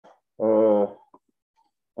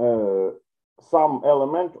some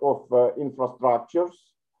element of infrastructures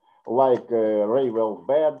like railway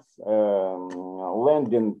beds,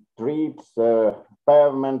 landing strips,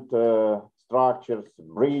 pavement structures,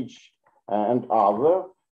 bridge, and other,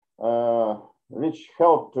 which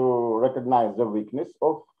help to recognize the weakness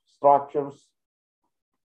of structures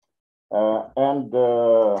and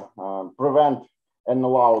prevent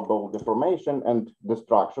unallowable deformation and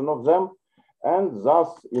destruction of them, and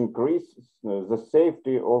thus increase the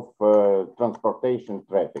safety of transportation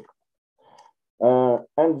traffic.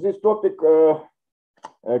 And this topic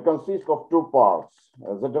consists of two parts: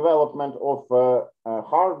 the development of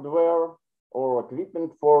hardware or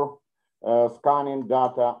equipment for scanning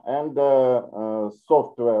data, and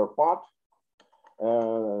software part,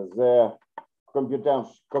 the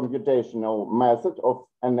computational method of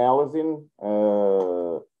analyzing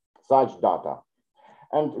such data.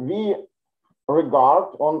 And we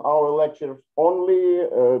regard on our lectures only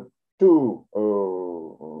two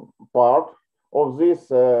parts of this,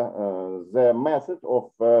 the method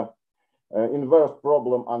of inverse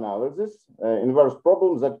problem analysis, inverse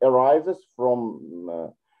problems that arises from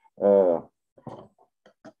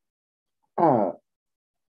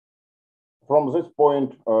this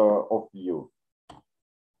point of view.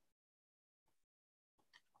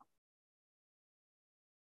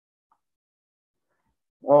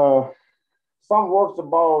 Some words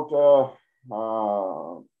about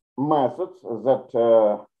methods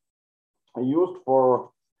that used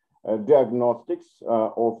for diagnostics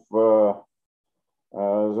of the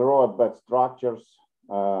roadbed structures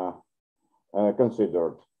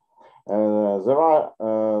considered. There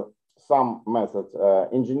are some methods: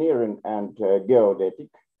 engineering and geodetic,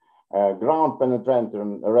 ground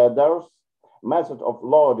penetrating radars, method of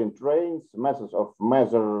loading trains, methods of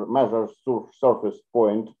measure surface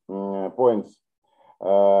points,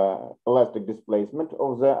 elastic displacement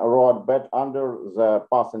of the roadbed under the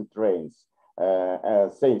passing trains,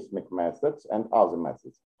 seismic methods, and other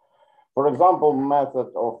methods. For example,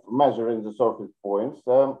 method of measuring the surface points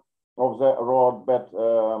of the roadbed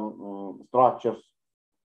structures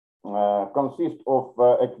consist of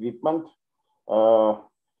equipment,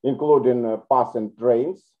 including passing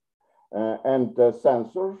trains and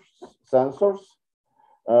sensors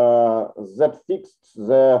that fix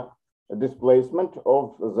the displacement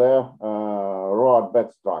of the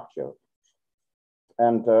roadbed structure.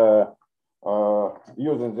 And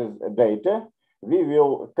using this data, we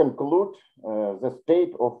will conclude the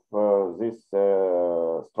state of this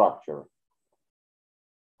structure.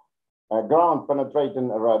 Ground penetrating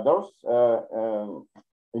radars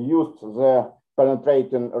used the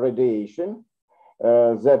penetrating radiation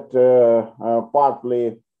that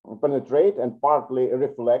partly penetrate and partly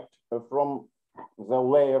reflect from the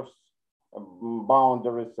layers,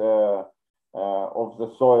 boundaries of the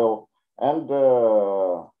soil, and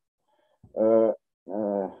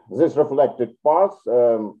this reflected parts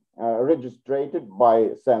registered by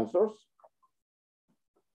sensors,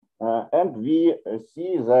 and we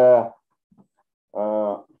see the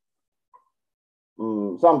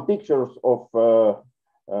some pictures of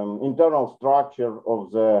internal structure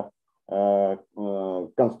of the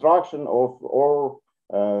construction of or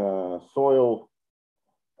soil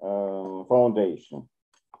foundation.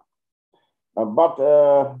 But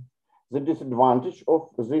the disadvantage of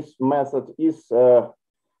this method is that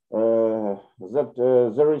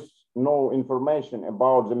there is no information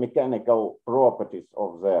about the mechanical properties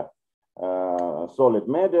of the solid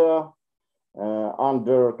media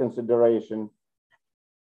under consideration.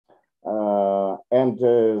 And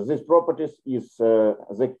these properties is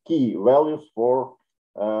the key values for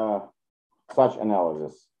such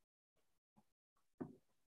analysis.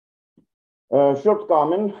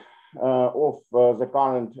 Shortcoming of the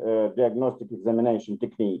current diagnostic examination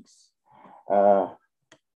techniques: high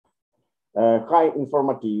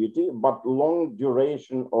informativity, but long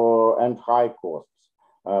duration and high costs.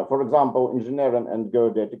 For example, engineering and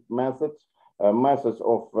geodetic methods, methods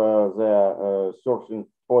of the sourcing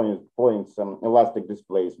points, elastic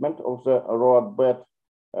displacement of the roadbed,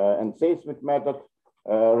 and seismic method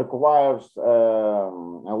requires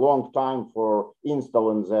a long time for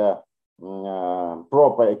installing the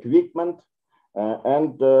proper equipment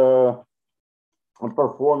and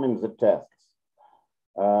performing the tests.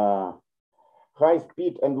 High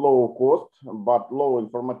speed and low cost, but low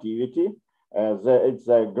informativity. It's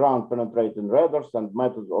ground penetrating radars and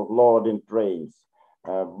methods of loading trains.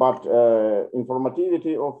 But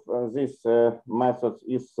informativity of these methods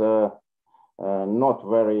is not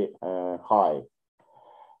very high.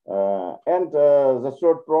 And the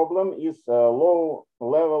third problem is low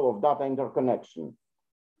level of data interconnection.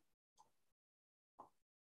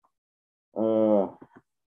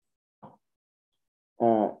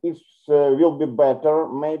 It will be better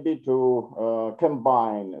maybe to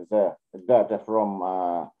combine the data from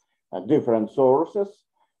different sources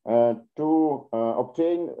to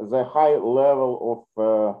obtain the high level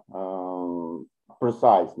of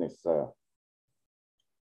preciseness.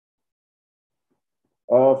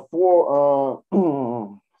 For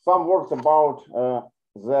some words about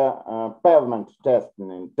the pavement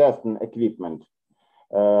testing equipment.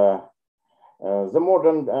 The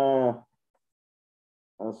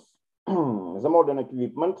modern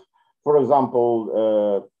equipment, for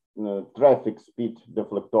example, traffic speed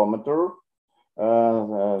deflectometer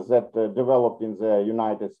that developed in the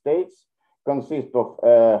United States, consists of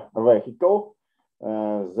a vehicle,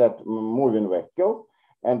 that moving vehicle,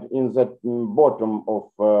 and in the bottom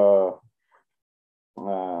of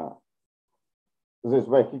this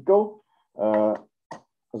vehicle,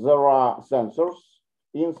 there are sensors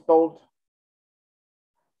installed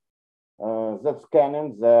that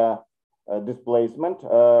scanning the displacement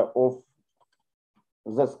of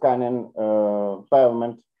the scanning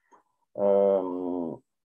pavement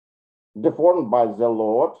deformed by the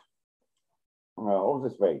load of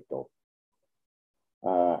this vehicle.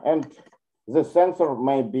 And the sensor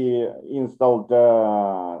may be installed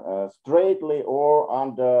straightly or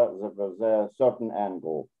under the certain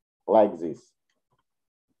angle, like this.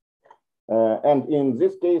 And in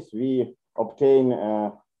this case, we obtain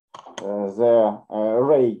the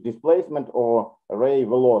ray displacement or ray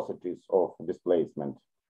velocities of displacement.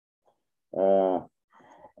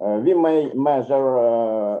 We may measure,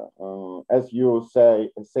 as you say,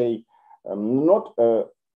 not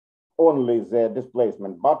only the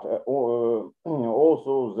displacement, but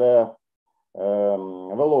also the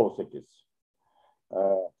velocities.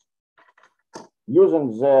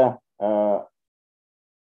 Using the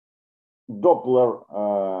Doppler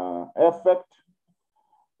effect,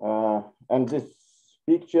 and these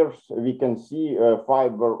pictures, we can see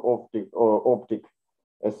fiber optic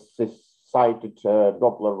cited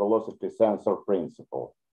Doppler velocity sensor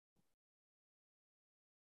principle.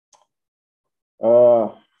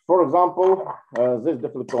 For example, these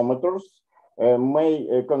deflectometers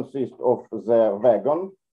may consist of the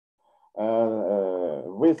wagon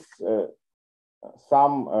with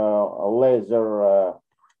some laser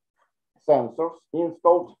sensors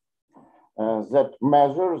installed that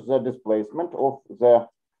measure the displacement of the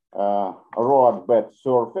road bed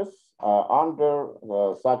surface under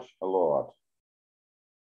such a load.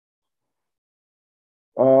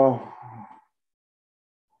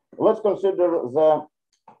 Let's consider the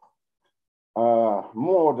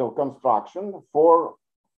model construction for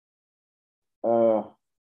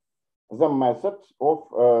the method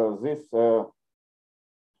of this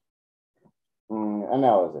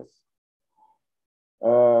analysis.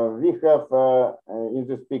 We have in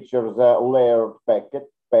this picture the layered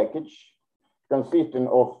package consisting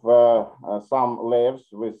of some layers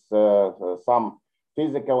with some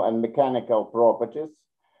physical and mechanical properties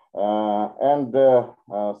and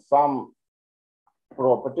some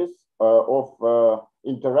properties of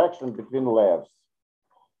interaction between layers.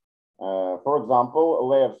 For example,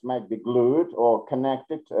 layers might be glued or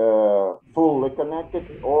connected, fully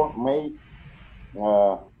connected, or may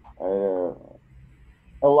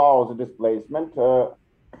allow the displacement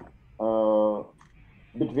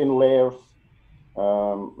between layers.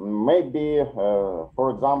 Maybe, for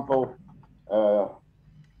example,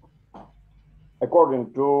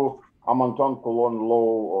 according to Hamilton-Coulomb law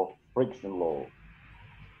or friction law.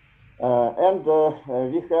 And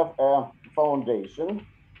we have a foundation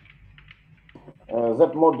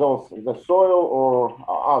that models the soil or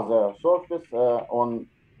other surface on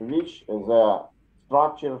which the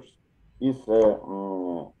structure is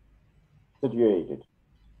situated.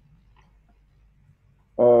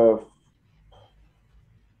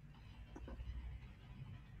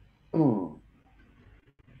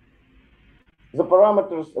 The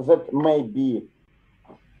parameters that may be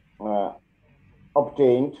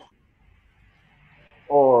obtained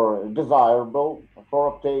or desirable for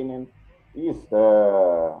obtaining is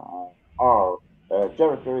are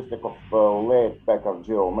characteristic of layered package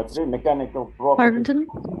geometry, mechanical properties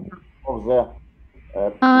of the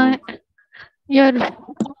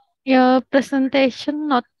your presentation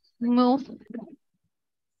not move.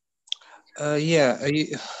 Yeah,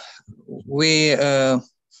 we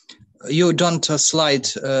you don't slide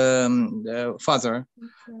further.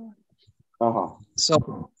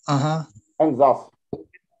 So and thus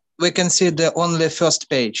we can see the only first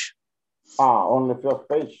page. Only first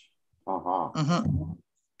page.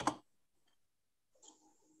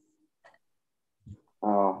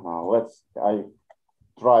 I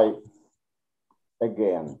try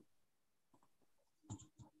again.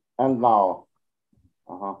 And now,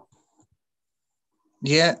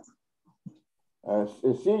 Yeah.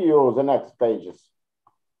 See you the next pages.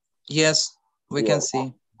 Yes, we can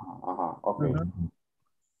see. Okay.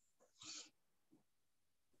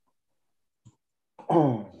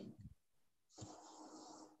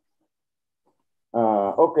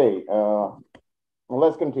 Okay,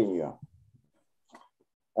 let's continue.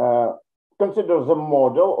 Consider the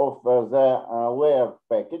model of the layer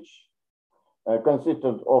package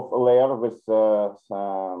consisted of a layer with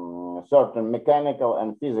certain mechanical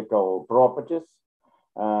and physical properties,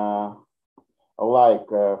 like,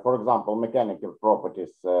 for example, mechanical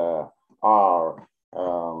properties are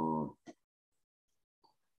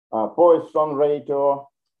Poisson ratio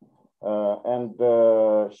and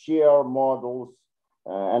shear models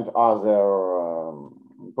and other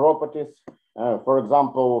properties. For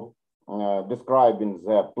example, describing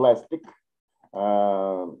the plastic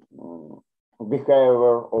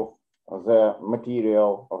behavior of the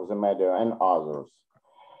material of the matter and others.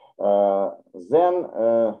 Then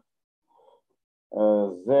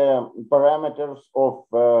the parameters of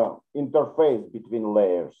interface between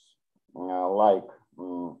layers, like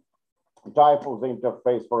type of the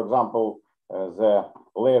interface. For example, the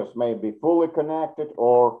layers may be fully connected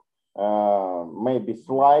or maybe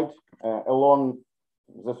slide along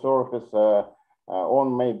the surface,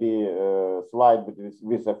 on maybe slide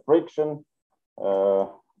with a friction,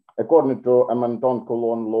 according to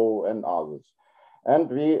Amanton-Coulomb law and others. And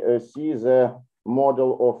we see the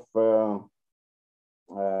model of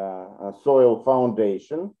soil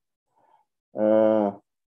foundation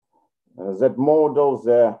that models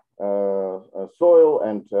the soil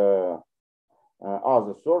and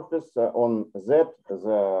other surface on that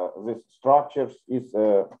this structures is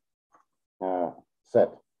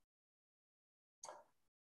set.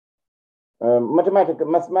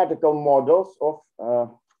 Mathematical models of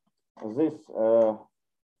this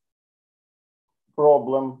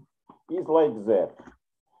problem is like that.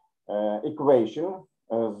 Equation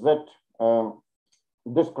that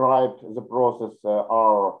described the process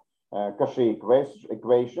are Cauchy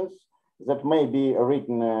equations that may be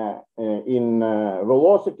written in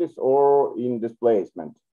velocities or in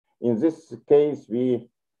displacement. In this case, we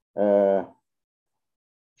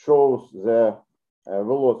shows the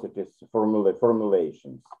velocities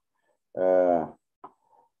formulations.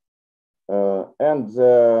 And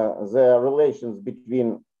the relations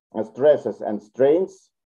between stresses and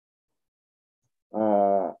strains,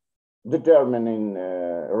 determining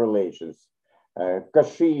relations.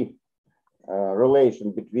 Cauchy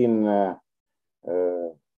relation between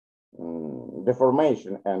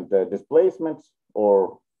deformation and displacements,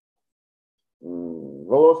 or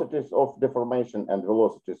velocities of deformation and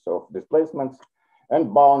velocities of displacements,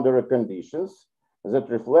 and boundary conditions that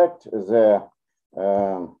reflect the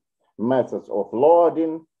methods of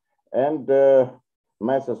loading and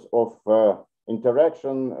methods of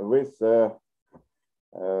interaction with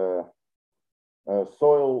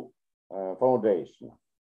soil foundation.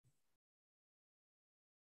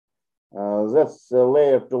 That's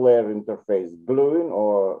layer-to-layer interface gluing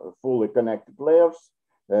or fully connected layers,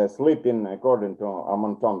 slipping according to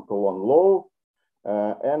Amanton-Coulomb law,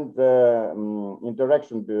 and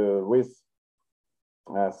interaction with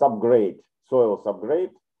subgrade, soil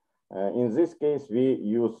subgrade. In this case, we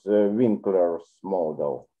use Winkler's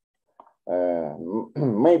model.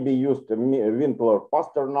 Maybe used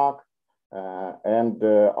Winkler-Pasternak and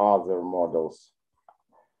other models.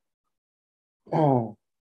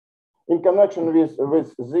 In connection with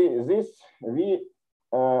this, we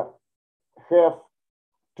have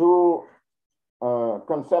two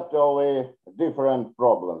conceptually different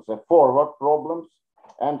problems: the forward problems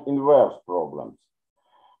and inverse problems.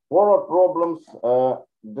 Forward problems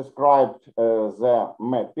described the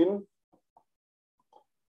mapping.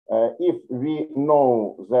 If we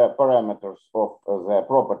know the parameters of the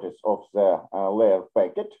properties of the layer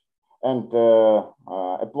packet and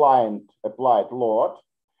applied load,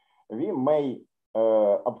 we may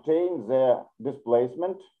obtain the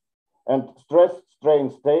displacement and stress strain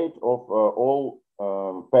state of all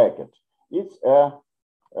packet. It's a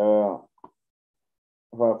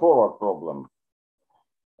forward problem.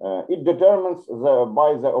 It determines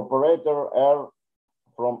by the operator R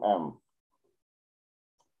from M.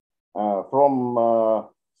 From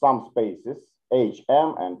some spaces,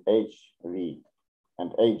 HM and HV,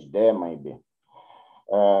 and HD maybe.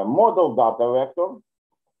 Model data vector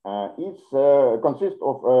consists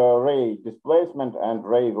of ray displacement and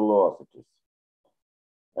ray velocities.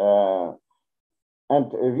 And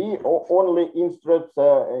we only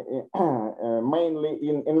interested mainly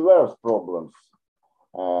in inverse problems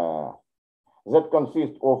that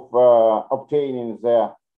consists of obtaining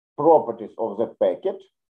the properties of the packet,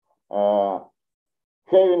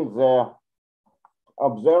 having the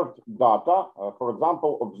observed data, for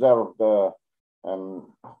example, observed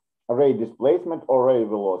ray displacement or ray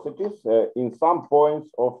velocities in some points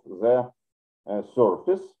of the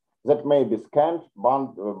surface that may be scanned by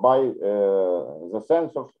the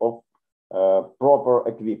sensors of proper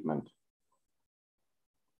equipment.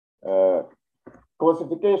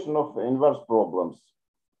 Classification of inverse problems.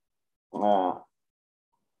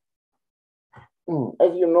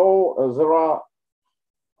 As you know, there are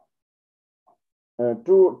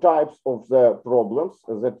two types of the problems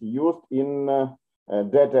that used in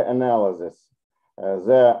data analysis.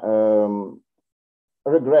 The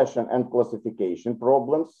regression and classification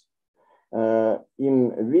problems,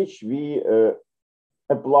 in which we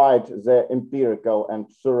applied the empirical and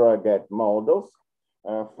surrogate models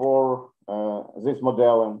for this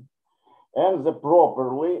modeling, and the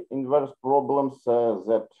properly inverse problems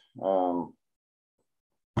that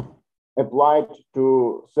applied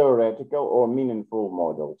to theoretical or meaningful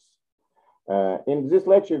models. In this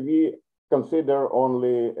lecture, we consider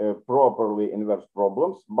only properly inverse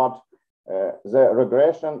problems, but the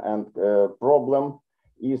regression and problem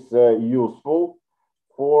is useful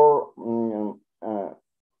for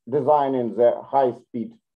designing the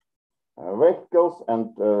high-speed vehicles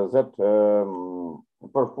and that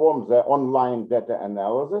perform the online data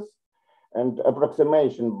analysis and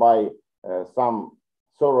approximation by some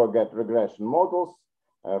surrogate regression models,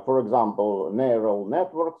 for example, neural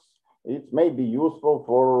networks. It may be useful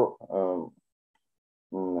for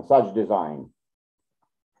such design.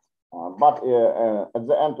 But at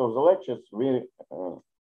the end of the lectures, we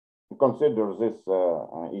consider this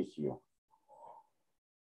issue.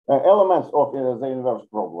 Elements of the inverse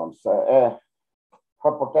problems: a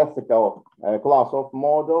hypothetical class of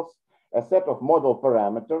models, a set of model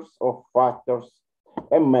parameters of factors,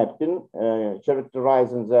 a mapping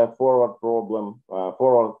characterizing the forward problem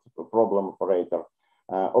operator,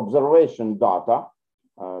 observation data,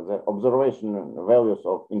 the observation values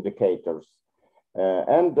of indicators,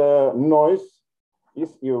 and noise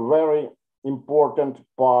is a very important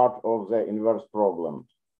part of the inverse problem.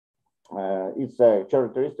 It's a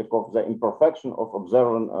characteristic of the imperfection of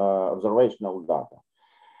observational data.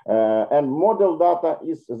 And model data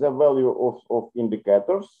is the value of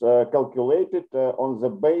indicators calculated on the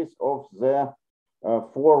base of the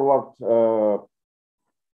forward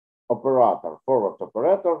operator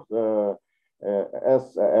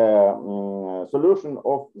as a solution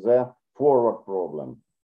of the forward problem.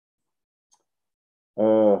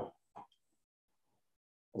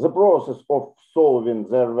 The process of solving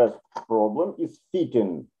the inverse problem is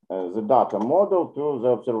fitting the data model to the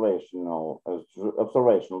observational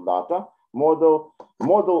data model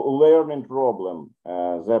learning problem,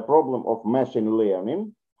 the problem of machine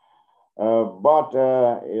learning, but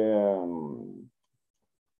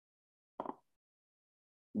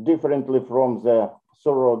differently from the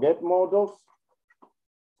surrogate models.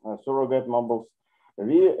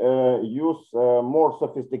 We use more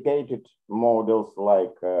sophisticated models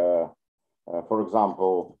like, for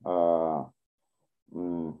example,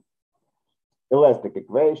 elastic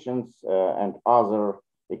equations and other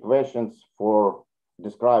equations for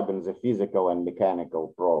describing the physical and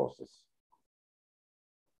mechanical process.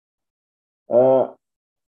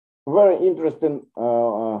 Very interesting.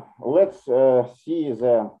 Let's see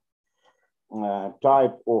the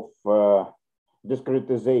type of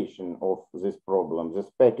discretization of this problem. This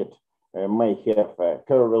packet may have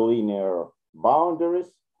curvilinear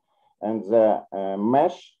boundaries, and the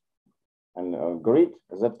mesh and grid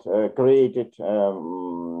that created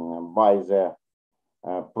by the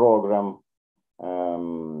program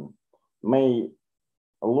may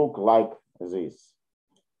look like this.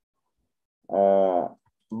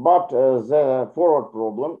 But the forward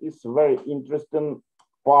problem is a very interesting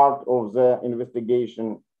part of the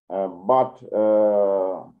investigation, but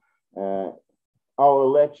our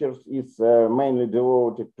lectures is mainly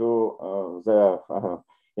devoted to the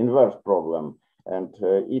inverse problem, and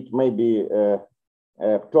it may be a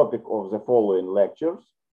topic of the following lectures.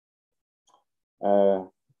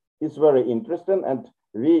 It's very interesting, and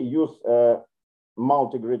we use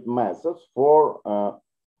multi-grid methods for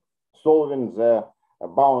solving the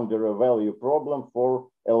boundary value problem for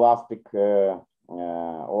elastic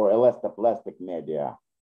or elastoplastic media.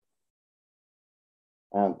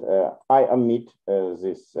 And I omit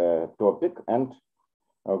this topic and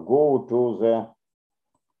go to the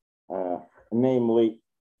namely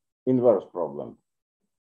inverse problem.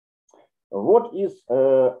 What is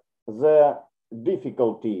the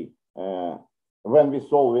difficulty when we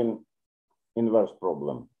solving inverse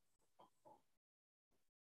problem.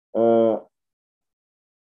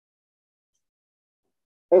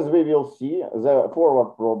 As we will see, the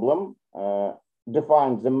forward problem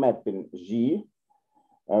defines the mapping G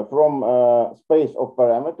from space of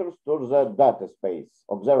parameters to the data space,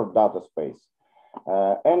 observed data space.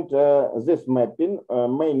 And this mapping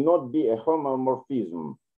may not be a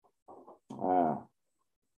homomorphism.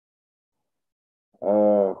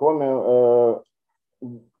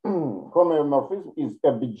 Homomorphism is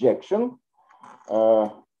a bijection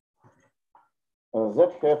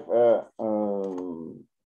that have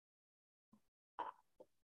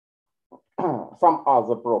some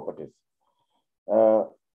other properties. The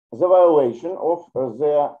violation of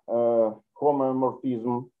the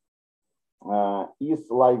homomorphism is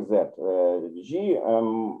like that. G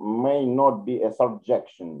may not be a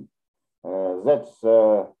surjection. That's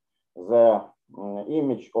the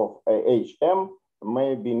image of HM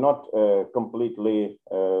may be not completely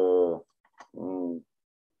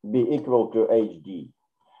be equal to HD.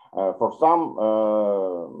 For some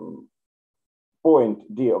point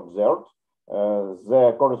D observed,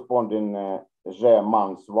 the corresponding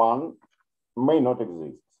G-1 may not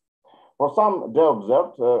exist. For some D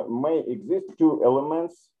observed may exist two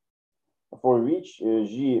elements for which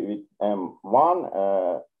G with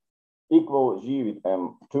M1 equal G with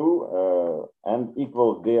M2 and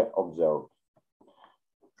equal D observed.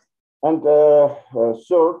 And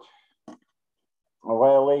third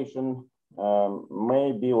violation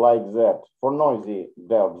may be like that. For noisy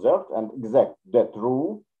D observed and exact D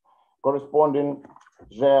true, corresponding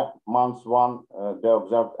G-1 D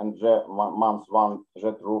observed and G-1 G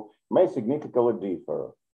true may significantly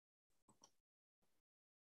differ.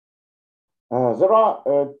 There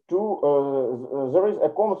is a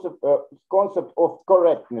concept of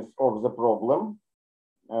correctness of the problem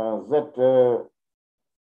that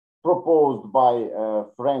proposed by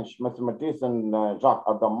French mathematician Jacques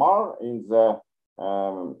Hadamard in the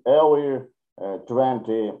early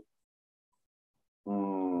 20th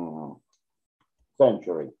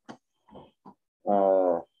century.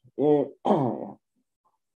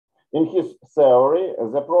 In his theory,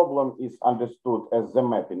 the problem is understood as the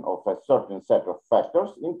mapping of a certain set of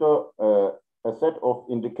factors into a set of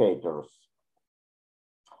indicators.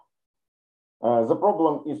 The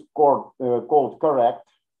problem is called correct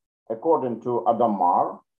according to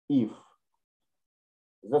Hadamard if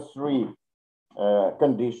the three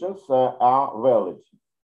conditions are valid.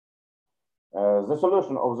 The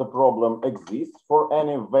solution of the problem exists for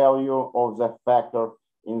any value of the factor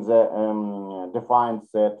in the defined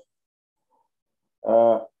set.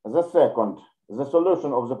 The second, the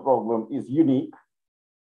solution of the problem is unique.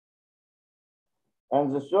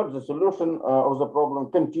 And the third, the solution of the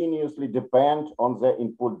problem continuously depends on the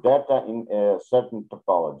input data in a certain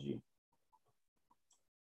topology.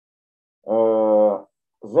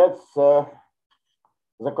 That's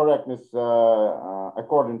the correctness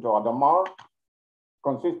according to Hadamard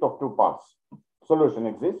consists of two parts. Solution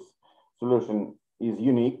exists, solution is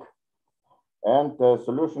unique, and the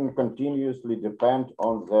solution continuously depends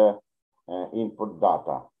on the input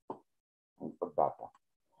data.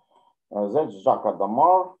 That's Jacques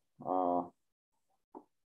Hadamard.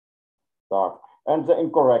 And the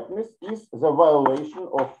incorrectness is the violation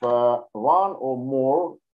of one or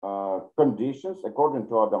more conditions according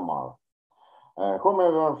to Hadamard.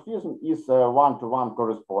 Homomorphism is a one-to-one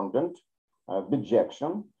correspondent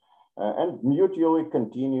bijection and mutually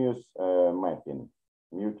continuous mapping.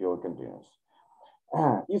 Mutually continuous.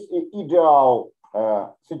 Is an ideal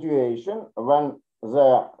situation when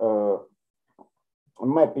the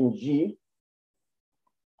mapping G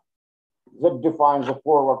that defines the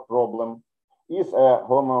forward problem is a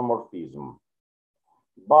homomorphism.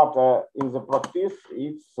 But in the practice,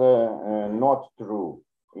 it's not true.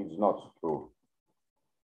 It's not true.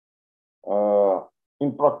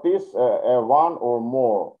 In practice, one or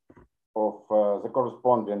more of the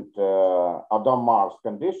corresponding Hadamard's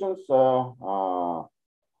conditions are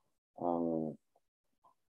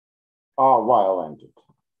violated.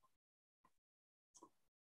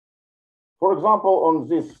 For example, on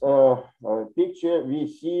this picture, we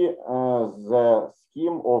see the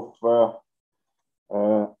scheme of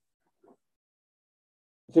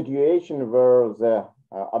situation where the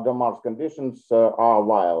Hadamard's conditions are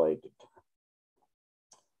violated.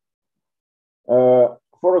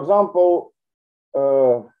 For example,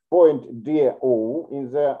 point DO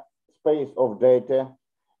in the space of data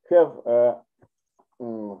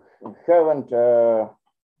haven't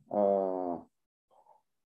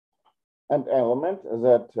an element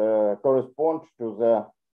that corresponds to the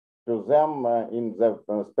to them in the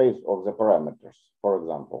space of the parameters, for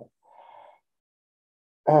example.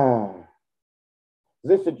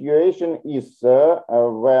 This situation is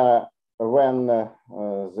when the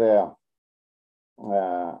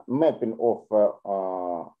mapping of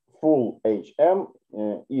full HM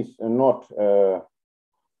is not the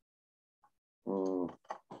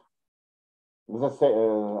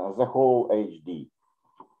whole HD.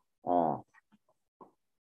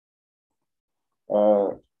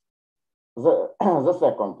 The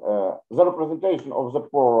second, the representation of the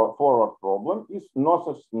forward problem is not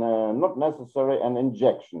necessarily an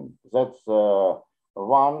injection. That's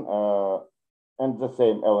one and the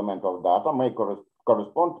same element of data may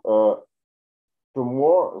correspond to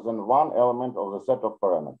more than one element of the set of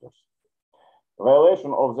parameters.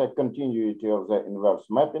 Violation of the continuity of the inverse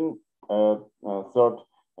mapping, third,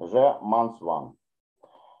 G month 1.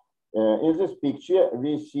 In this picture,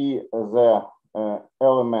 we see the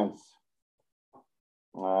elements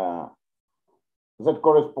that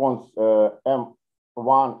corresponds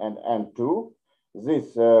M1 and M2.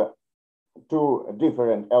 These two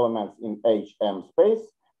different elements in HM space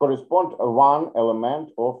correspond one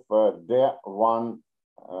element of D1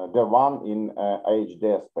 in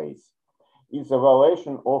HD space. It's a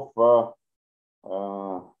violation of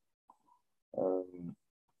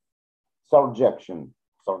surjection.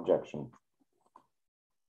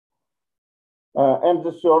 And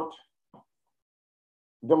the third,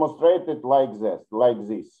 demonstrated like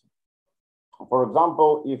this. For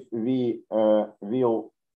example, if we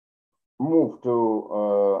will move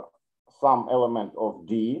to some element of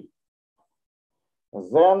D,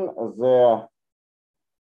 then the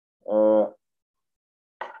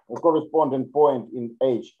corresponding point in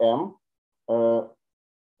HM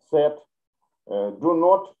set do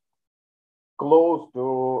not close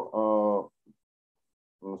to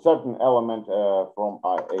certain element from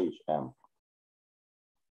IHM.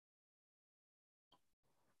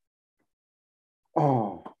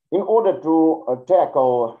 In order to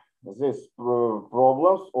tackle these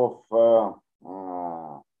problems of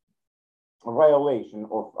violation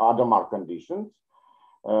of Hadamard conditions,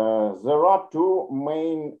 there are two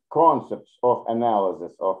main concepts of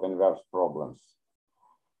analysis of inverse problems.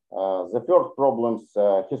 The first problems,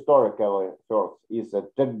 historically first, is a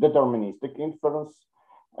deterministic inference,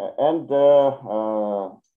 and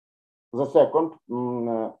the second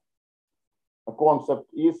concept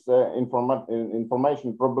is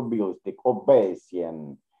information probabilistic or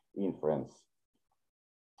Bayesian inference.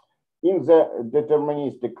 In the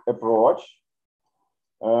deterministic approach,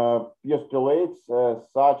 postulates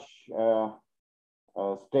such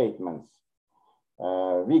statements.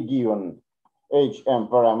 We given HM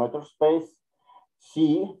parameter space,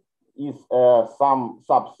 C is some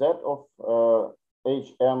subset of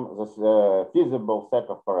HM, the feasible set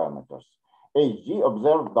of parameters. HG,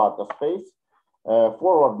 observed data space,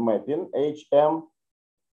 forward mapping HM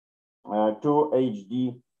to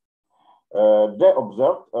HD, the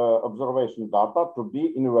observed observation data to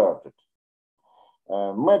be inverted.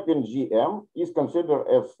 Mapping GM is considered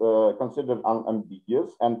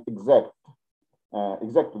unambiguous and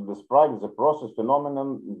exactly describes the process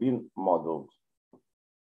phenomenon being modeled.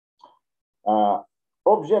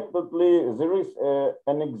 Objectively, there is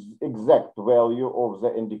an exact value of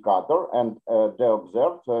the indicator, and the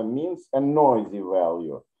observed means a noisy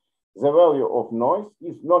value. The value of noise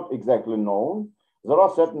is not exactly known. There are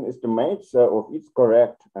certain estimates of its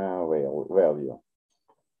correct value.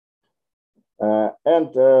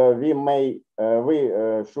 We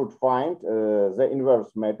should find the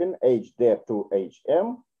inverse mapping HD to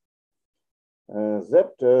HM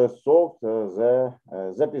that solves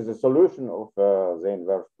that is the solution of the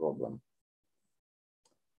inverse problem.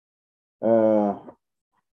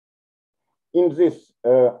 In this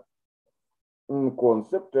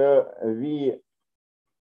concept, we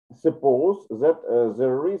suppose that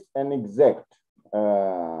there is an exact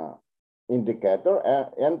indicator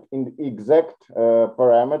and an exact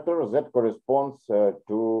parameter that corresponds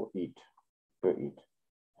to it.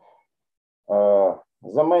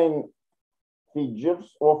 The main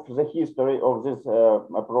features of the history of this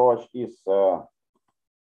approach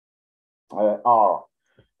are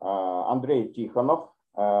Andrei Tikhonov,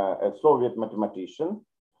 a Soviet mathematician,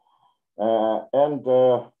 and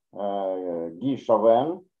Guy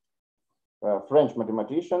Chauvin, French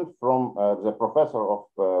mathematician from the professor of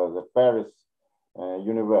the Paris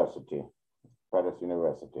University.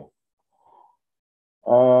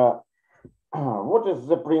 What is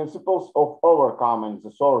the principles of overcoming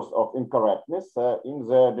the source of incorrectness in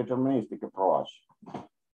the deterministic approach?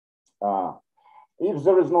 In If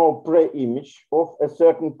there is no pre-image of a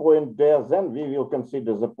certain point there, then we will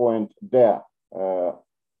consider the point there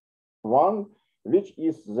one, which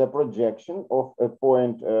is the projection of a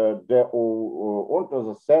point there onto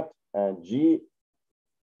the set G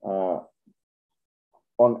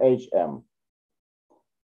on HM,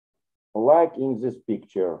 like in this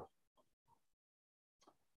picture.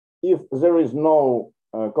 If there is no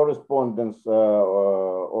correspondence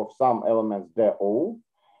of some elements there O,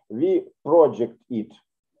 we project it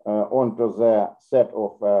onto the set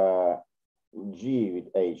of G with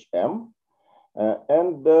HM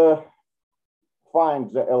and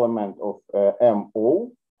find the element of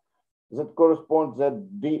MO that corresponds to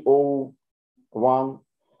DO1,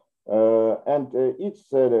 and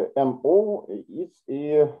its MO is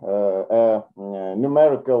a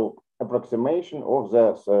numerical approximation of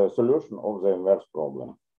the solution of the inverse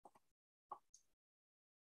problem.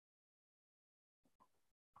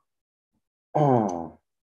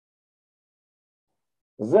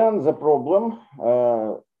 Then the problem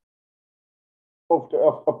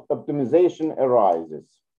of optimization arises.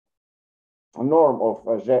 A norm of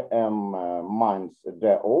GM minus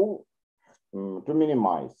DO to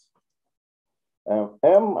minimize.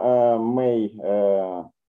 M may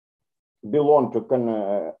belong to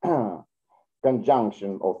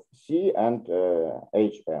conjunction of C and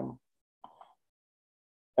HM.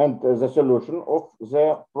 And the solution of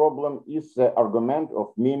the problem is the argument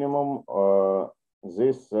of minimum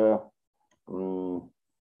this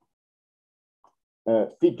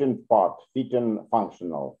fitting part, fitting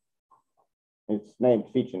functional. It's named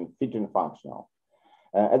fitting functional.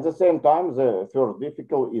 At the same time, the first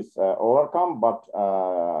difficulty is overcome, but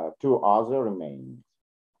two other remain.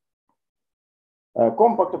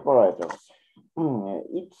 Compact operators.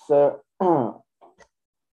 It's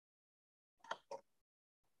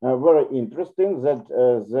very interesting that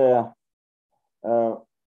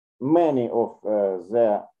many of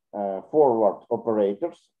the forward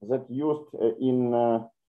operators that used in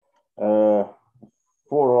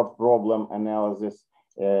forward problem analysis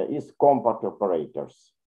is compact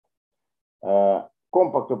operators.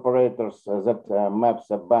 Compact operators that maps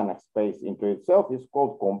a Banach space into itself is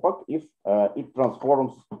called compact if it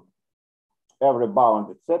transforms every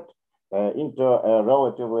bounded set into a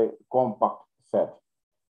relatively compact set.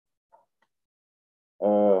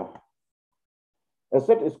 A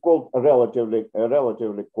set is called relatively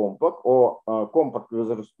compact or compact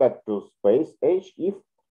with respect to space H if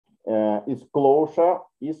its closure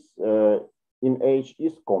is in H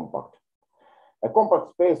is compact. A compact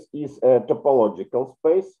space is a topological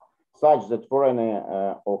space such that for any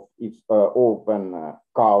of its open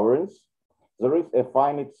coverings, there is a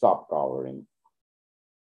finite subcovering.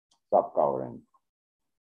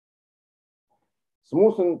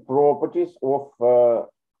 Smoothing properties of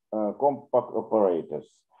compact operators.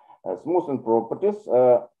 Smoothing properties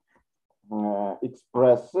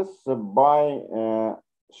expresses by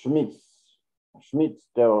Schmidt's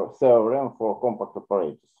theorem for compact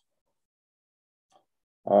operators.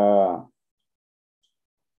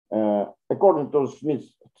 According to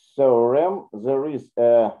Schmidt's theorem, there is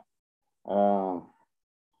a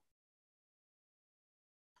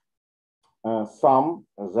sum,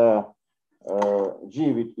 the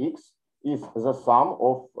G with X is the sum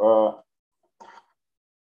of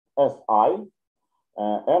SI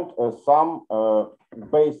and some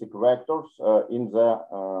basic vectors in the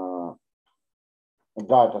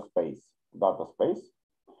data space.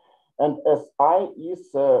 And SI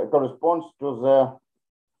is corresponds to the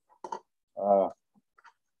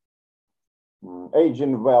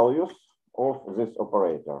eigenvalues of this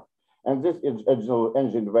operator. And this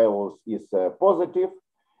eigenvalues is positive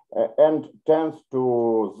and tends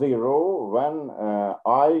to 0 when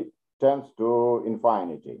I tends to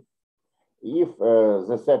infinity. If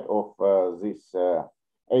the set of these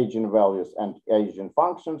eigenvalues and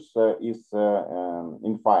eigenfunctions is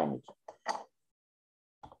infinite.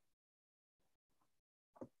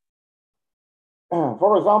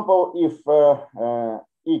 For example, if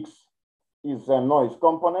X is a noise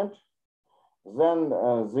component, then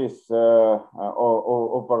this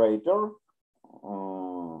operator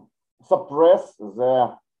suppress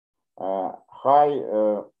the high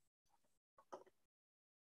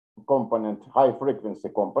frequency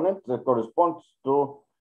component that corresponds to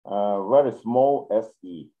very small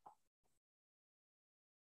SE.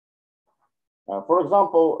 For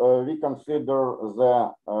example, we consider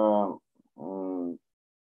the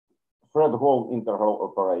Fredholm integral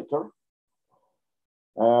operator.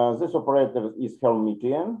 This operator is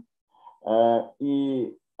Hermitian,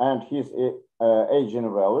 and his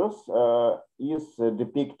eigenvalues is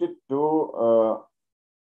depicted to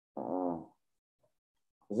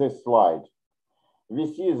this slide, we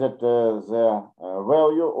see that the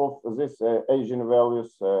value of this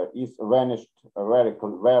eigenvalues is vanished very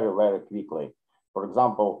quickly. For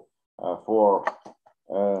example, for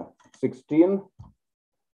 16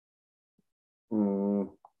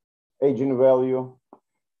 eigenvalue,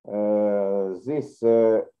 this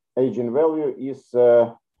eigenvalue is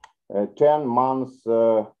 10 months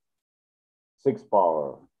 6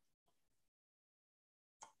 power.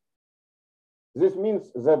 This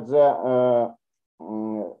means that the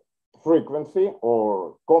frequency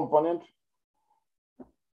or component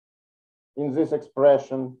in this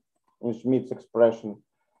expression, in Schmidt's expression,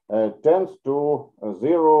 tends to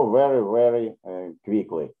 0 very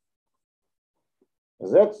quickly.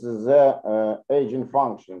 That's the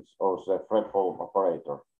eigenfunctions of the Fredholm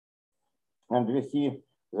operator. And we see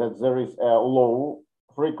that there is a low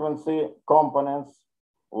frequency components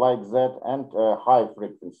like that and high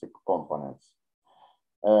frequency components.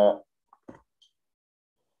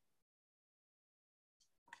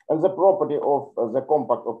 And the property of the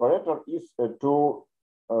compact operator is to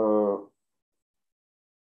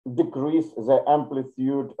decrease the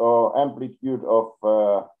amplitude of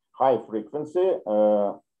high frequency,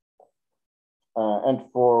 and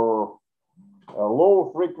for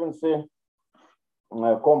low frequency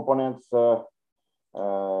components, the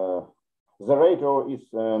ratio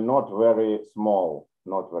is not very small,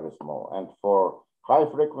 and for high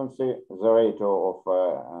frequency, the ratio of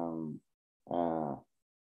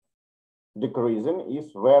decreasing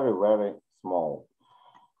is very small.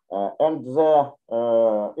 And the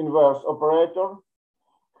inverse operator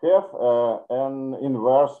have an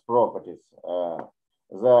inverse properties.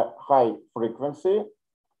 The high frequency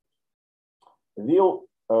will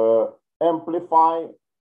amplify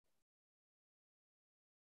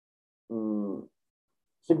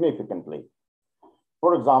significantly.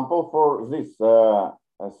 For example, for this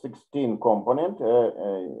 16 component,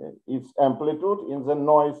 its amplitude in the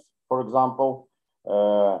noise, for example,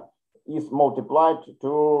 is multiplied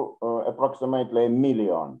to approximately a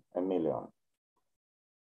million.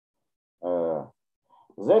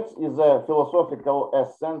 That is the philosophical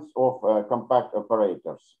essence of compact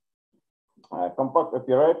operators. Compact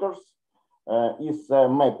operators is a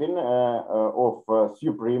mapping of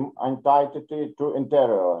supreme entity to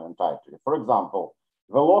interior entity. For example,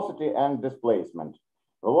 velocity and displacement.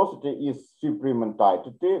 Velocity is supreme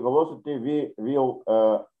entity. Velocity we will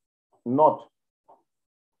not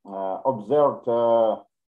observe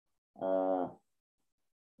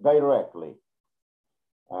directly.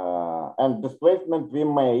 And displacement we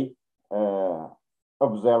may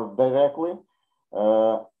observe directly,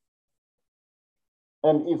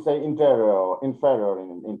 and it's an inferior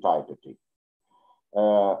entity.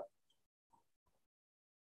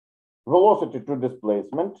 Velocity to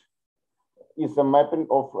displacement is a mapping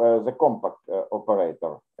of the compact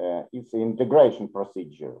operator. It's an integration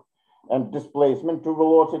procedure. And displacement to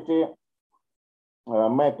velocity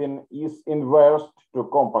mapping is inversed to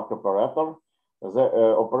compact operator.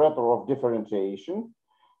 The operator of differentiation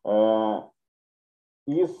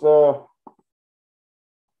is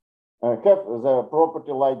have the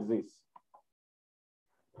property like this.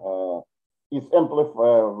 It's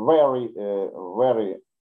very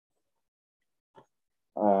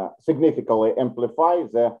significantly amplify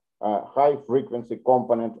the high frequency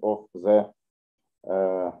component of the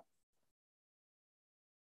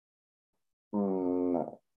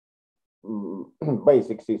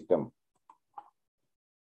basic system.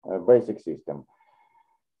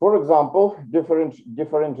 For example,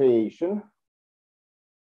 differentiation,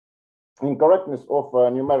 incorrectness of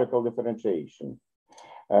numerical differentiation.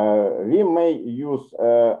 We may use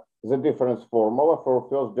the difference formula for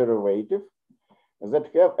first derivative that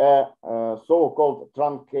have a so-called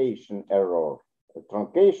truncation error.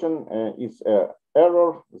 Truncation is an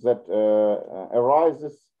error that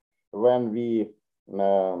arises when we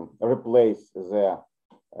replace the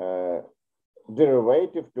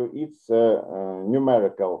derivative to its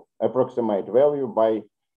numerical approximate value by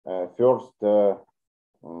first,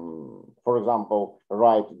 for example,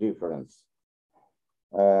 right difference.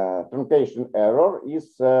 Truncation error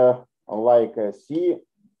is like C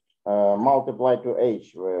multiplied to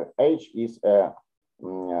H, where H is a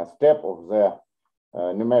step of the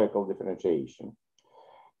numerical differentiation.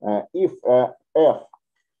 If F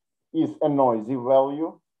is a noisy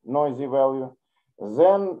value,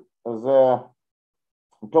 then the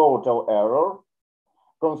total error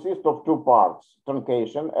consists of two parts: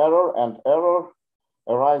 truncation error and error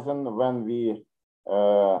arising when we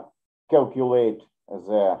calculate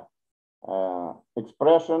the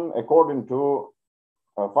expression according to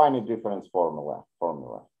a finite difference formula.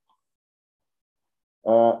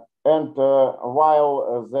 And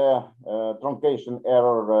while the truncation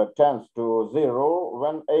error tends to 0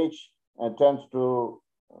 when h tends to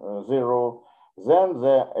 0, then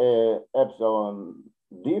the epsilon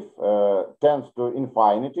diff tends to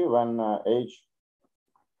infinity when h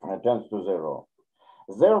tends to 0.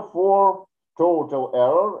 Therefore, total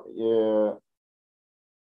error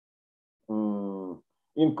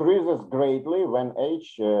increases greatly when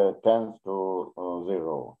h tends to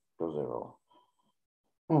 0.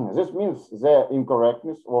 This means the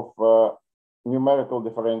incorrectness of numerical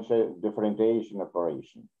differentiation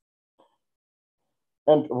operation.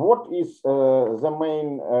 And what is the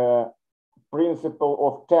main principle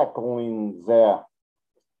of tackling the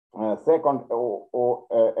second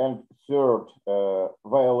and third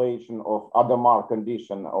violation of Hadamard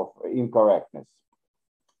condition of incorrectness?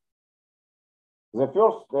 The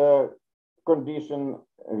first condition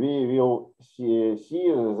we will see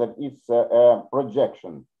that it's a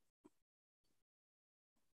projection.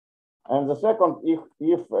 And the second, if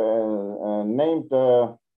named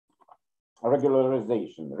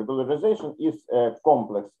regularization. Regularization is a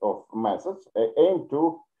complex of methods aimed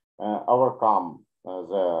to overcome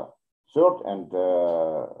the third and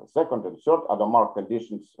second and third Hadamard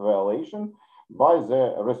conditions violation by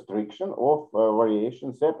the restriction of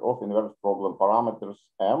variation set of inverse problem parameters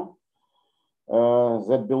M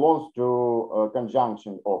that belongs to a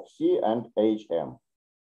conjunction of C and HM.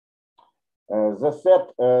 The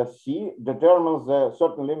set C determines the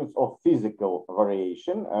certain limits of physical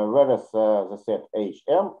variation, whereas the set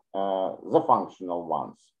HM, the functional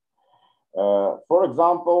ones. For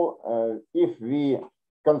example, if we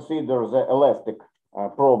consider the elastic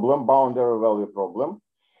problem, boundary value problem,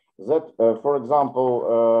 that, for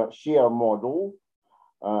example, shear module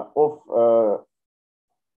of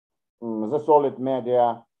the solid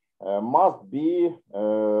media must be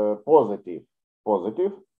positive,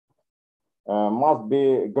 must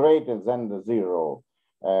be greater than the 0.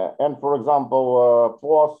 And for example,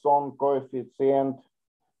 Poisson coefficient,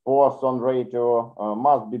 Poisson ratio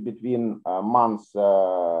must be between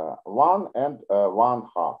 -1 and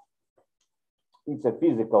 1/2. It's a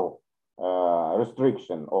physical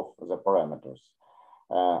restriction of the parameters.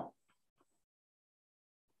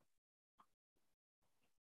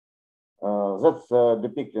 That's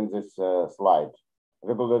depicted in this slide.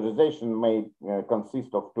 Regularization may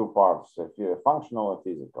consist of two parts, functional and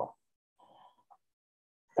physical.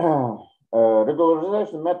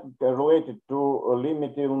 Regularization method related to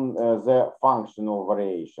limiting the functional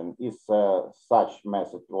variation is such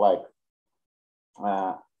method like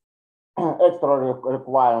extra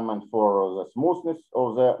requirement for the smoothness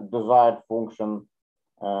of the desired function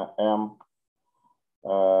M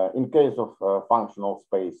in case of functional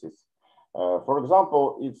spaces. For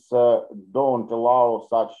example, it's don't allow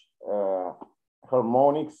such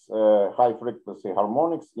harmonics, high frequency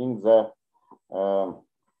harmonics in the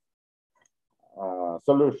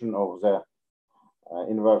solution of the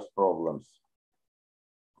inverse problems.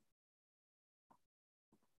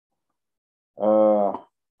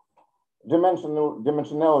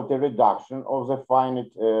 Dimensionality reduction of the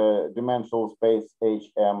finite dimensional space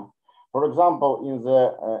HM. For example, in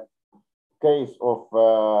the case of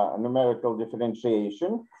numerical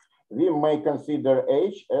differentiation, we may consider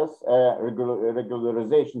H as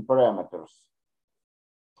regularization parameters.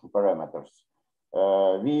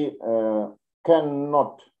 We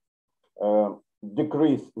cannot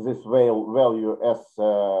decrease this value as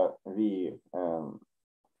we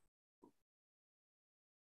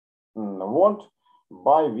want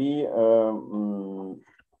by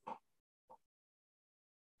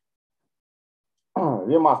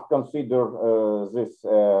we must consider this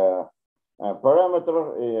parameter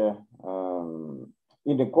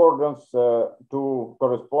in accordance to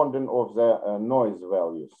corresponding of the noise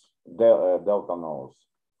values, delta noise.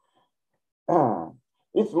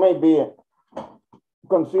 It may be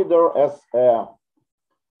considered as a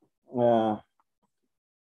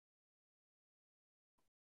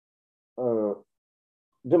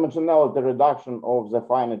dimensionality reduction of the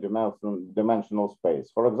finite dimensional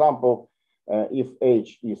space. For example, if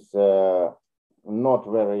H is not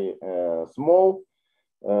very small,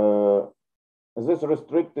 this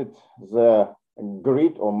restricted the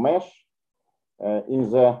grid or mesh in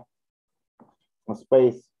the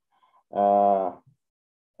space.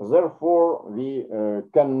 Therefore, we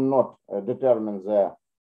cannot determine the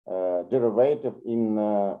derivative in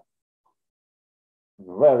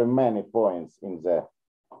very many points in the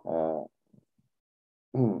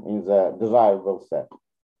desirable set.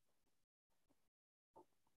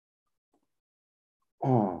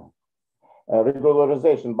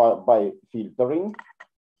 Regularization by filtering.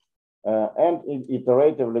 and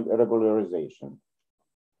iterative regularization.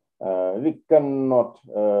 We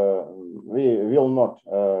will not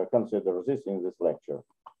consider this in this lecture.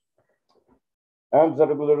 And the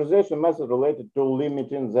regularization method related to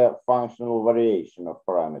limiting the functional variation of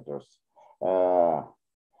parameters.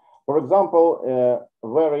 For example, a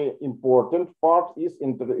very important part is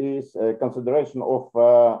consideration of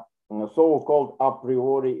so-called a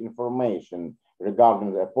priori information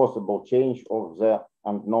regarding the possible change of the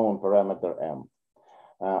unknown parameter m.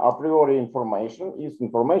 A priori information is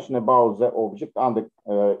information about the object under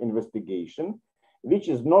investigation, which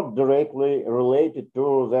is not directly related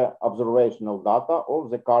to the observational data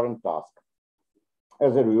of the current task.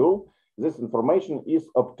 As a rule, this information is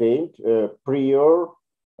obtained prior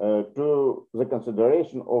to the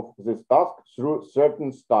consideration of this task through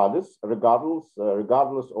certain studies,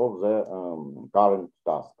 regardless of the current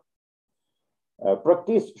task.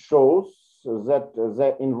 Practice shows that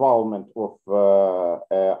the involvement of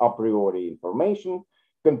a priori information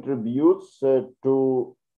contributes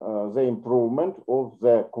to the improvement of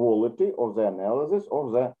the quality of the analysis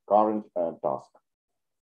of the current task.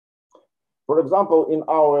 For example, in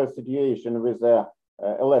our situation with the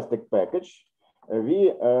elastic package,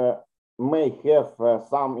 we may have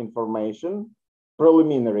some information,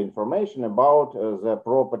 preliminary information about the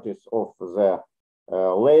properties of the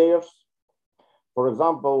layers. For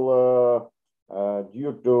example,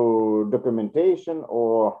 due to documentation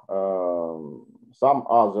or some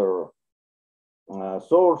other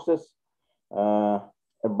sources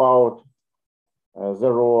about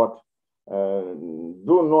the rod,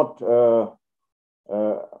 do not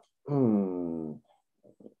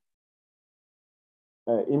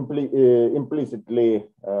explicitly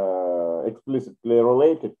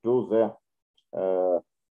related to the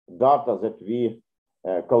data that we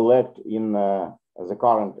collect in the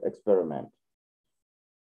current experiment.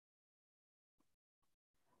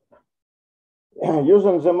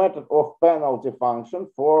 Using the method of penalty function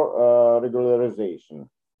for regularization.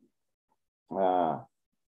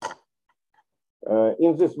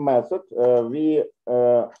 In this method, we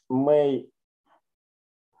may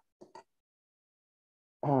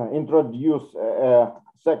introduce a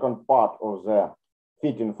second part of the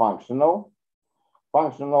fitting functional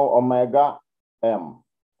omega m.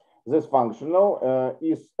 This functional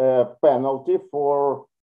is a penalty for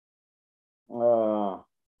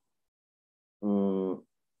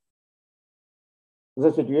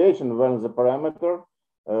the situation when the parameter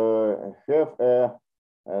have a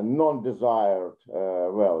non-desired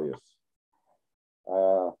values.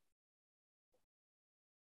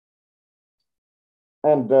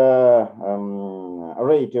 And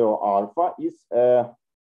ratio alpha is a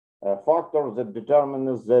factor that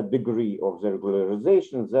determines the degree of the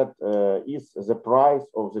regularization, that is the price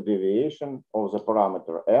of the deviation of the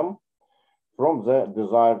parameter m from the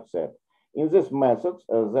desired set. In this method,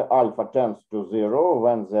 the alpha tends to 0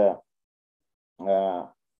 when the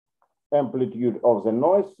amplitude of the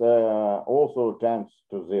noise also tends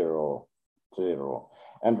to 0.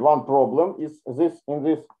 And one problem is this in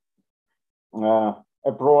this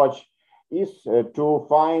approach is to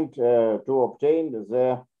obtain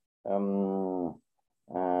the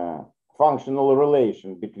functional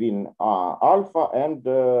relation between alpha and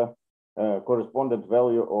correspondent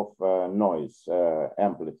value of noise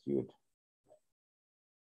amplitude.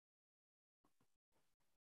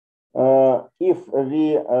 If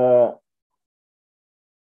we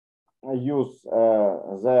use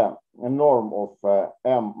the norm of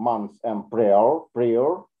m months m prior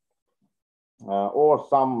or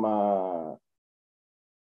some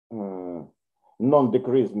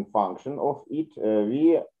non-decreasing function of it,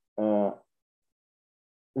 we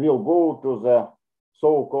will go to the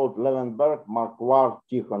so-called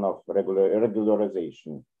Levenberg-Marquardt-Tikhonov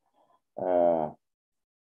regularization.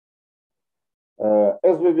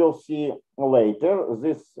 As we will see later,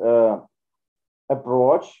 this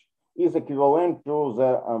approach is equivalent to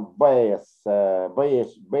the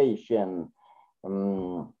Bayesian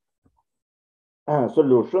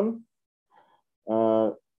solution.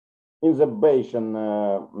 In the Bayesian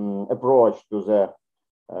approach to the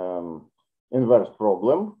inverse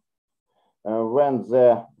problem, when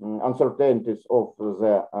the uncertainties of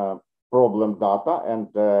the problem data and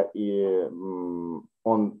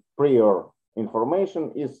on prior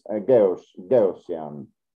information is Gaussian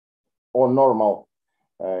or normal,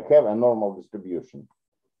 have a normal distribution.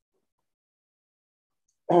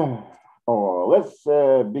 Let's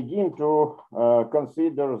begin to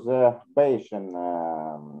consider the Bayesian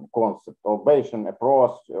concept or Bayesian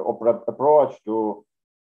approach to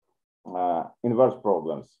inverse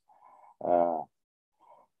problems.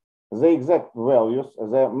 the exact values,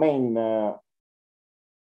 the main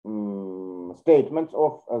statements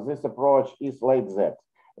of this approach is like that.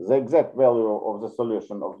 The exact value of the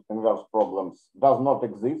solution of inverse problems does not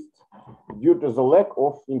exist due to the lack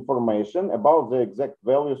of information about the exact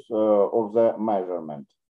values of the measurement,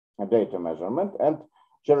 data measurement, and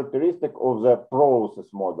characteristic of the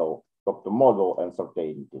process model, of the model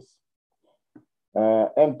uncertainties.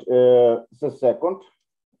 And the second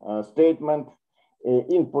statement,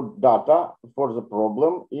 input data for the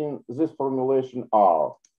problem in this formulation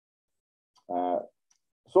are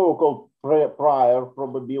so-called prior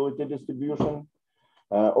probability distribution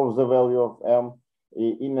of the value of M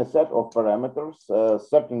in a set of parameters,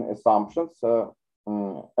 certain assumptions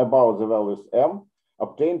about the values M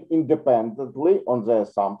obtained independently on the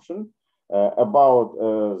assumption about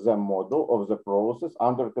the model of the process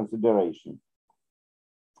under consideration.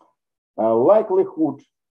 Likelihood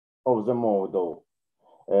of the model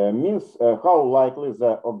means how likely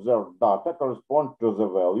the observed data correspond to the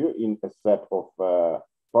value in a set of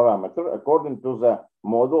parameters according to the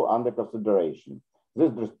model under consideration.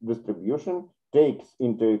 This distribution takes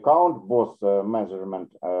into account both measurement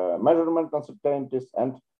uncertainties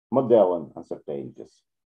and modeling uncertainties.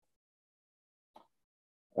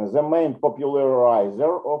 The main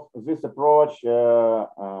popularizer of this approach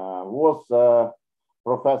was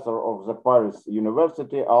professor of the Paris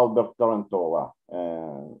University, Albert Tarantola.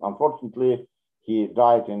 Unfortunately, he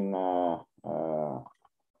died in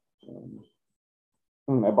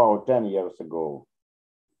about 10 years ago.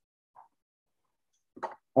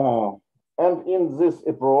 And in this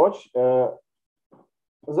approach, the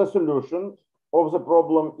solution of the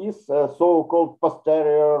problem is a so-called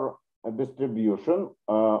posterior distribution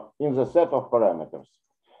in the set of parameters,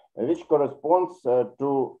 which corresponds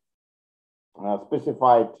to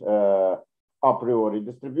specified a priori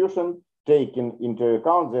distribution, taking into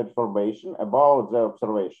account the information about the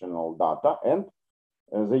observational data and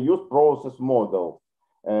the used process model,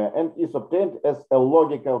 and is obtained as a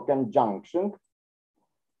logical conjunction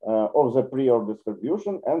of the prior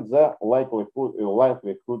distribution and the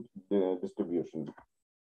likelihood distribution.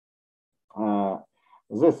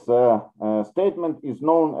 This statement is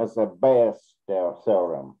known as a Bayes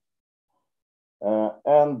theorem.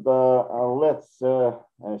 And let's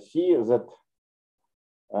see that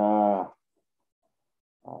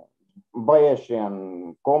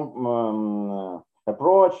Bayesian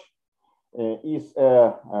approach is a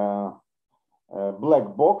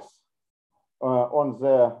black box on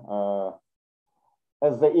the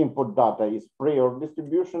as the input data is prior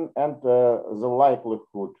distribution and the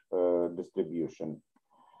likelihood distribution.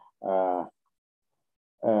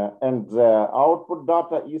 And the output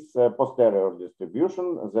data is a posterior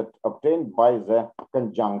distribution that obtained by the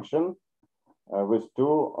conjunction with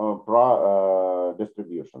two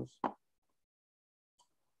distributions.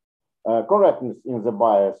 Correctness in the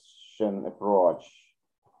Bayesian approach.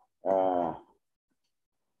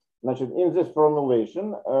 In this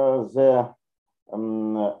formulation, the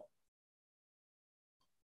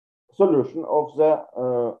solution of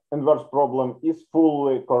the inverse problem is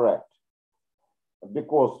fully correct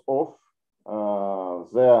because of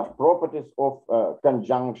the properties of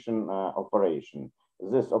conjunction operation.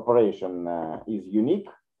 This operation is unique,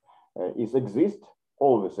 always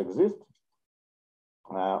exists,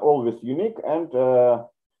 always unique, and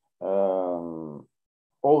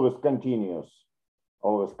always continuous.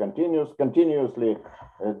 Always continuously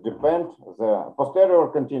depend, the posterior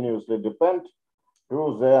continuously depend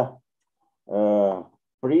to the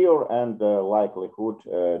prior and likelihood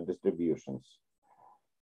distributions.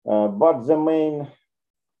 But the main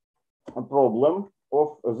problem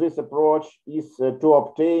of this approach is to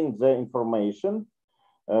obtain the information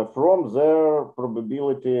from their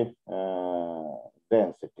probability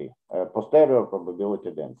density, posterior probability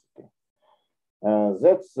density.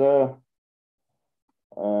 That's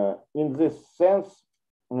in this sense,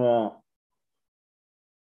 there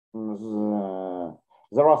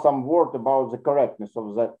are some words about the correctness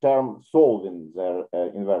of the term solving the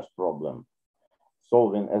inverse problem,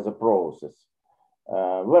 solving as a process.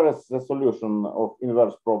 Whereas the solution of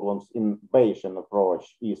inverse problems in Bayesian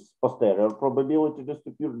approach is posterior probability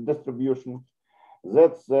distribution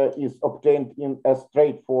that is obtained in a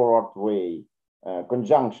straightforward way.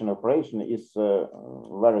 Conjunction operation is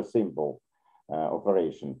very simple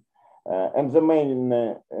operation. And the main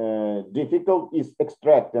difficulty is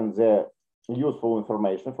extracting the useful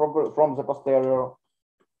information from the posterior.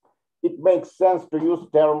 It makes sense to use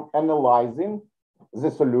term analyzing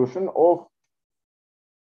the solution of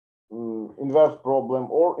inverse problem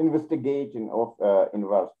or investigating of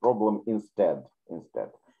inverse problem instead.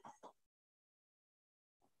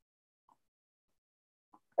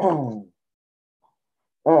 There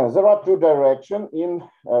are two directions in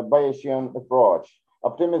Bayesian approach.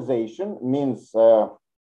 Optimization means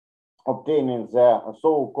obtaining the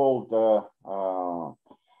so-called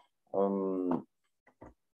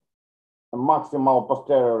maximal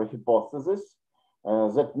posterior hypothesis.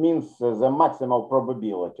 That means the maximal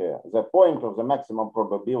probability, the point of the maximum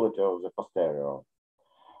probability of the posterior.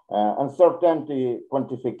 Uncertainty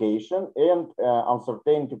quantification and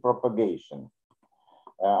uncertainty propagation.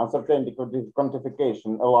 Uncertainty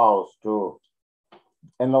quantification allows to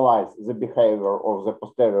analyze the behavior of the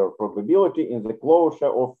posterior probability in the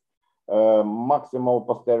closure of maximal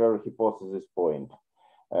posterior hypothesis point.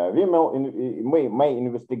 We may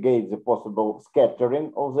investigate the possible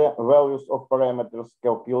scattering of the values of parameters,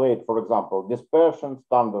 calculate, for example, dispersion,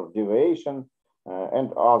 standard deviation,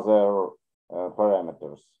 and other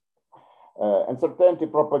parameters. Uncertainty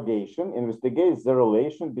propagation investigates the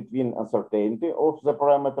relation between uncertainty of the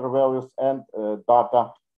parameter values and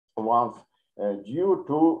data once due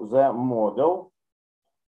to the model.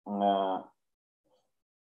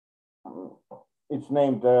 It's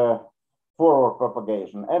named forward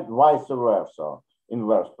propagation and vice versa,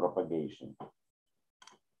 inverse propagation.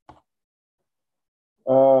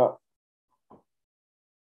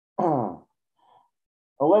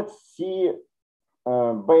 Let's see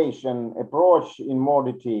Bayesian approach in more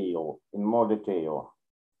detail.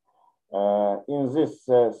 In this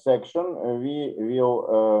section, we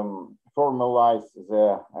will formalize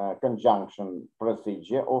the conjunction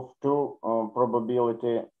procedure of two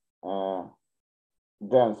probability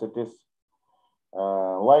densities,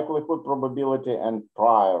 likelihood probability and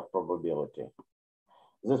prior probability.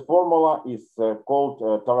 This formula is called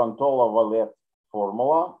Tarantola-Valette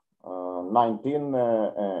formula,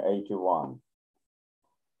 1981.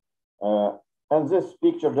 And this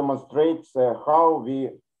picture demonstrates how we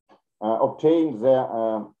obtain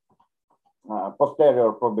the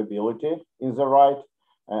posterior probability in the right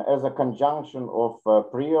as a conjunction of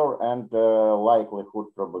prior and likelihood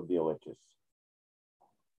probabilities.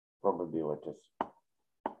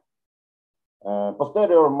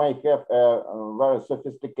 Posterior may have a very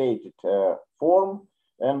sophisticated form,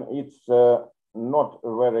 and it's not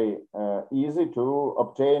very easy to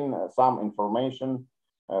obtain some information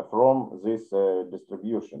from this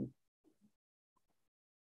distribution.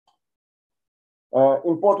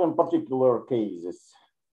 Important particular cases.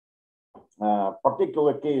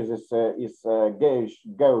 Is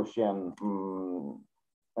Gaussian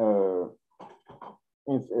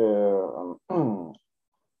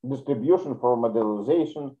distribution for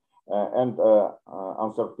modelization and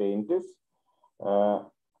uncertainties.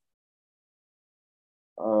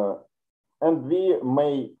 And we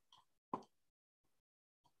may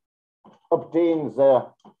obtain the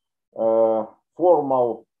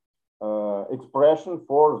formal expression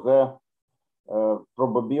for the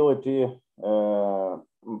probability,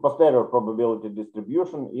 posterior probability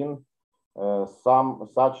distribution in some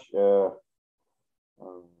such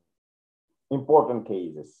important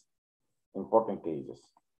cases.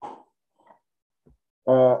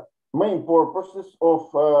 Main purposes of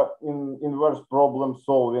inverse problem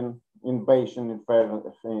solving in Bayesian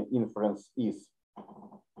inference is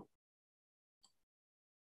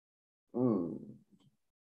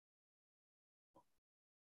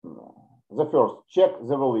the first, check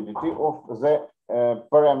the validity of the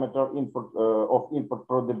parameter input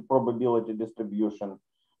probability distribution,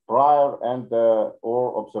 prior and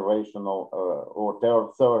or observational or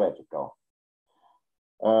theoretical.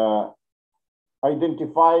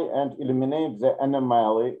 Identify and eliminate the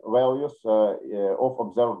anomaly values of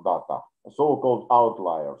observed data, so-called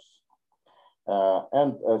outliers.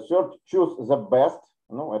 And third, choose the best,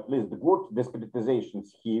 at least good discretization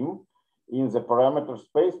scheme in the parameter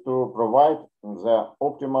space to provide the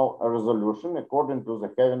optimal resolution according to the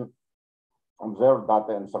having observed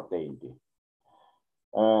data uncertainty.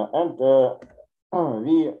 And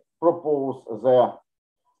we propose the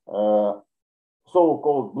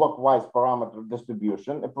so-called blockwise parameter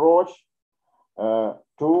distribution approach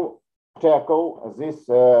to tackle these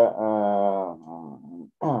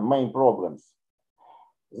main problems.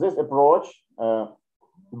 This approach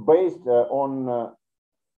based on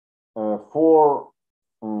four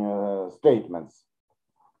statements.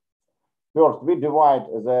 First, we divide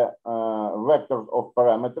the vectors of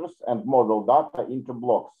parameters and model data into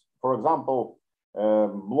blocks. For example,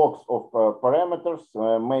 blocks of parameters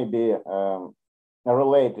may be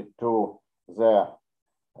related to the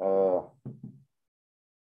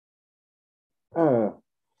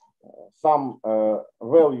some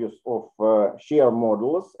values of shear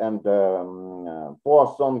modulus and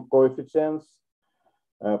Poisson coefficients.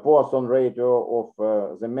 Poisson ratio of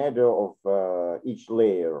the measure of each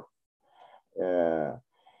layer.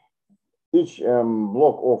 Each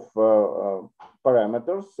block of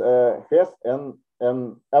parameters has an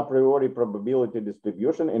a priori probability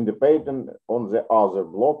distribution independent on the other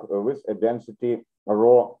block with a density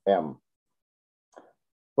rho m.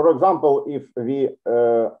 For example, if we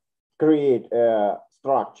create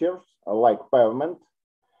structures like pavement,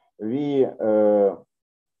 we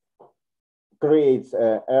create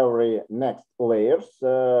every next layers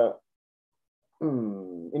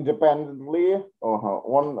independently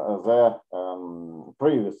on the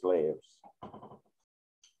previous layers.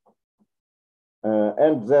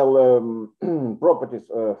 And the properties,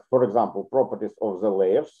 for example, properties of the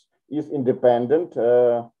layers is independent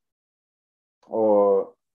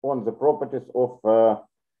or on the properties of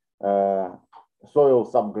soil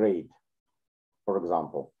subgrade, for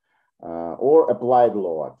example, or applied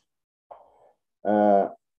load.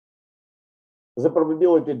 The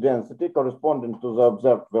probability density corresponding to the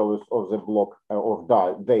observed values of the block of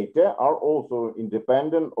data are also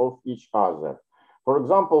independent of each other. For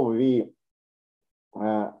example, we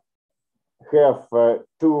have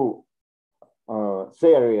two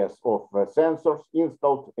series of sensors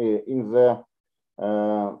installed in the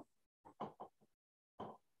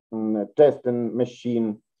testing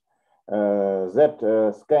machine that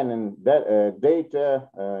scanning data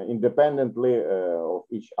independently of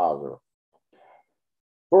each other.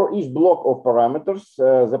 For each block of parameters,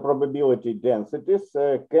 the probability densities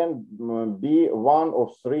can be one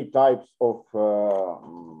of three types of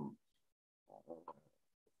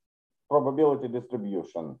probability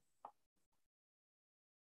distribution.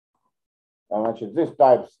 These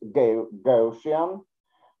types Gaussian,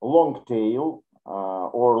 long tail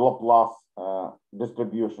or Laplace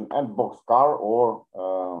distribution, and boxcar or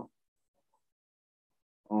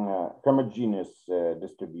homogeneous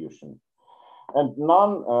distribution. And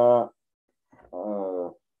none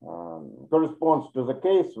corresponds to the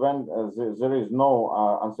case when there is no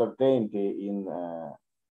uncertainty in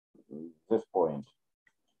this point.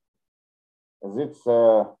 It's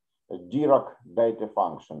a Dirac data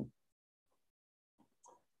function.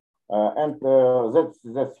 And that's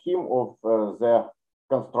the scheme of the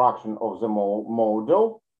construction of the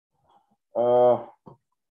model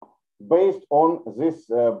based on this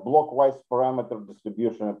blockwise parameter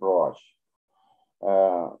distribution approach.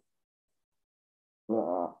 All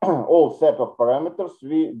set of parameters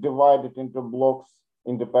we divided into blocks,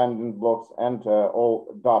 independent blocks, and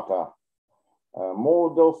all data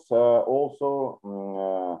models also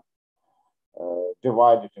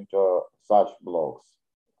divided into such blocks.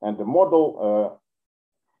 And the model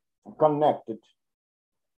connected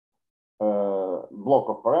block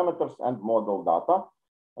of parameters and model data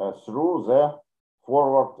through the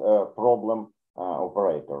forward problem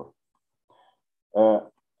operator.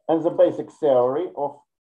 And the basic theory of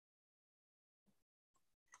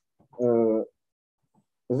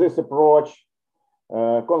this approach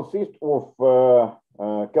consists of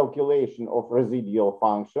calculation of residual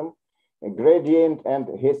function, gradient, and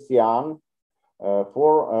Hessian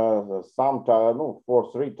for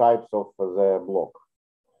for three types of the block.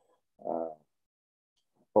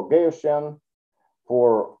 For Gaussian,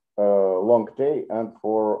 for long tail, and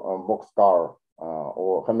for boxcar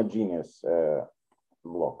or homogeneous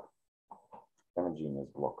block. Homogeneous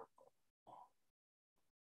block.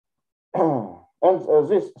 And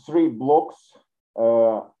these three blocks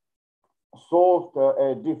solved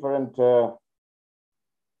different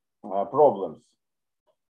problems.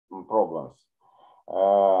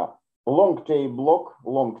 Long tail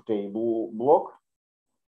block,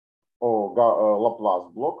 or Laplace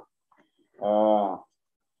block,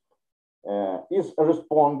 is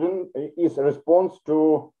response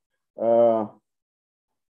to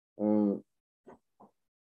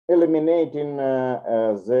eliminating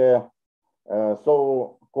the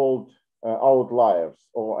so-called outliers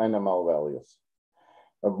or NML values.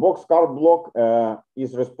 A boxcar block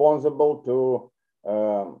is responsible to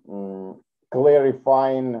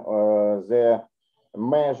clarifying the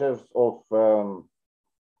measures of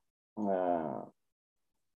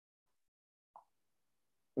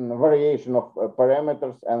variation of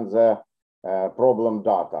parameters and the problem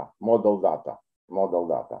data, model data.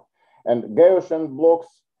 And Gaussian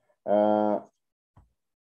blocks,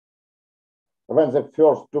 when the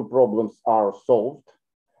first two problems are solved,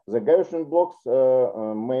 the Gaussian blocks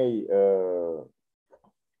may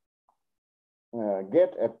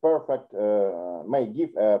get a perfect, may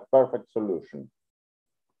give a perfect solution.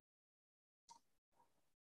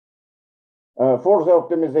 For the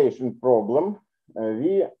optimization problem,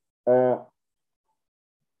 we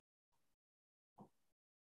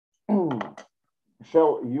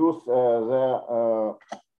shall use the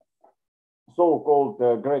so-called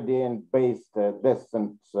gradient-based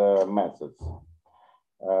descent methods.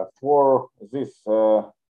 For this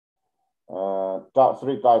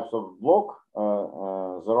three types of block,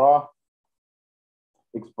 there are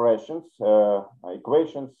expressions,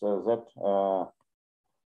 equations that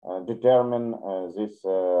determine this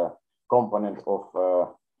component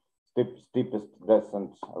of steepest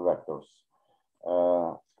descent vectors.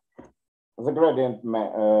 The gradient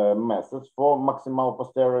methods for maximal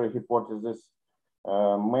posterior hypothesis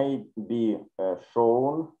may be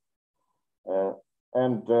shown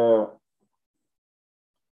and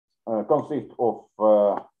consist of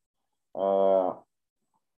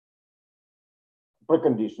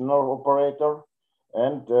preconditional operator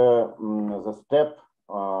and the step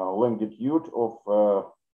longitude of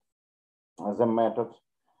the method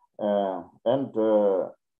and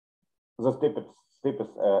the steepest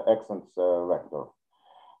ascent vector.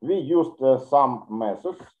 We used some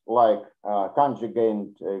methods like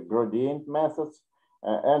conjugate gradient methods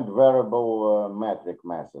and variable metric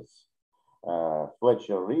methods.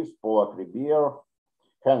 Fletcher-Rees, Pollack-Ribier,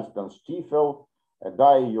 Henston-Stiefel,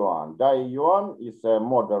 Dai-Yuan. Dai-Yuan is a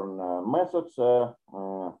modern methods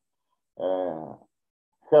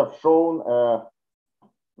have shown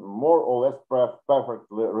more or less perfect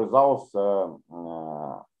results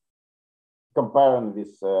comparing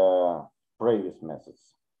with previous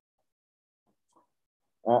methods.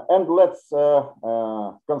 And let's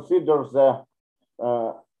consider the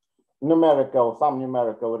some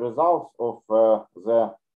numerical results of the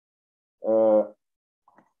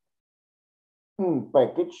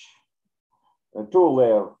package,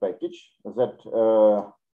 two-layer package that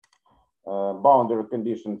boundary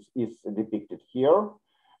conditions is depicted here,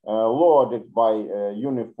 loaded by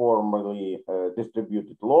uniformly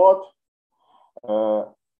distributed load.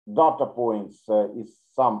 Data points is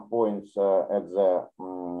some points at the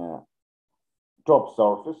top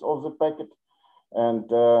surface of the packet,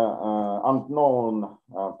 and unknown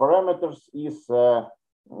parameters is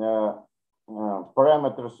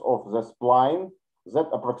parameters of the spline that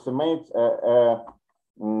approximates a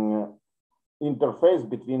interface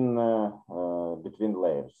between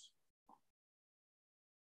layers.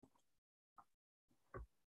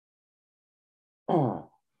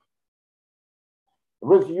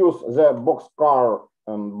 Let's use the boxcar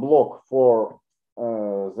block for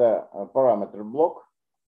the parameter block.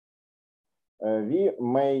 We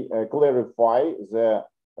may clarify the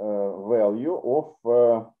value of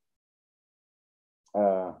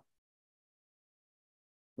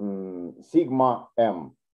sigma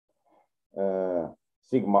m.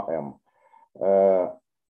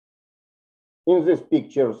 In these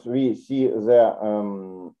pictures, we see the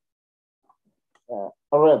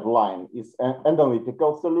red line is an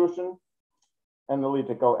analytical solution, and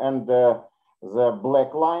the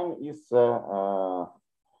black line is a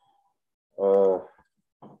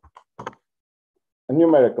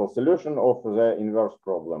numerical solution of the inverse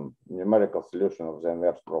problem, numerical solution of the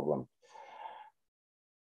inverse problem.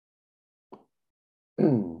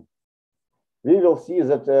 We will see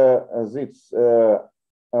that this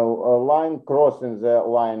line crossing the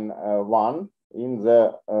line 1 in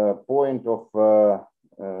the point of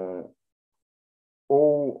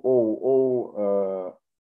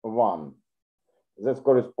 0,001. This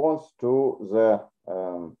corresponds to the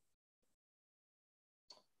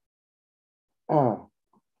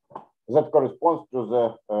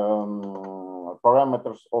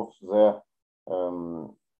parameters of the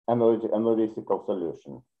analytical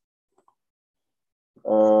solution.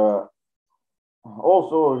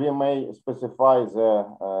 Also, we may specify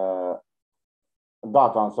the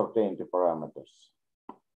data uncertainty parameters.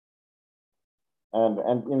 And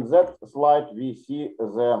in that slide, we see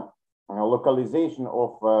the localization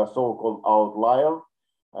of so-called outlier.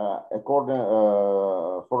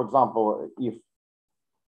 For example, if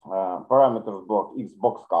parameters block is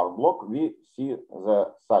boxcar block, we see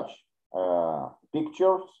the such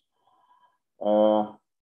pictures.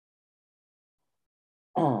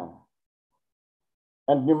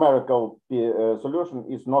 And numerical solution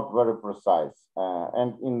is not very precise.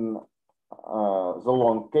 And in the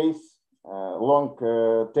long case, long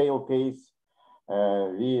tail case,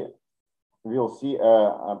 we will see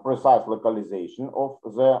a precise localization of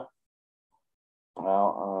the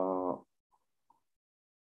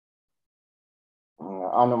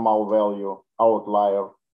anomal value outlier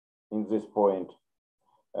in this point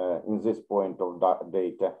of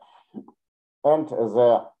data, and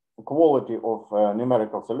the quality of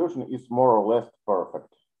numerical solution is more or less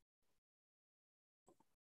perfect.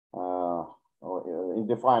 In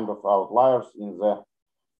defined of outliers in the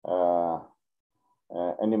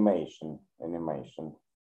animation.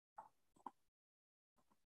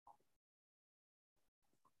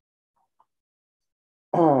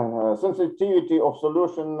 Sensitivity of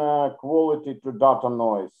solution quality to data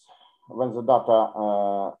noise. When the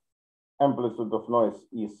data amplitude of noise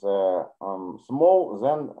is small,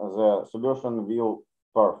 then the solution will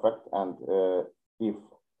perfect, and if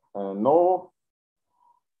no,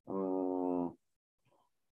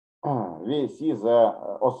 we see the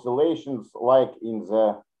oscillations like in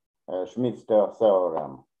the Schmidt's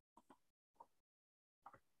theorem.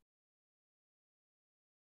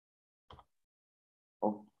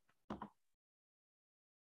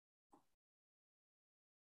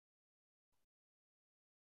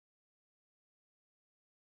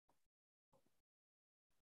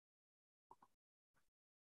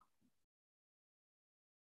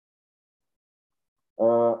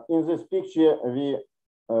 In this picture, we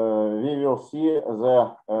will see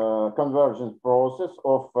the convergence process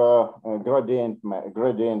of gradient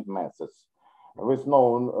methods. With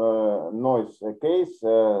no noise case,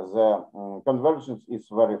 the convergence is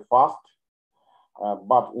very fast,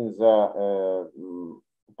 but in the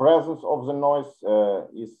presence of the noise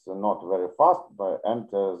is not very fast, and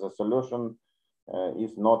the solution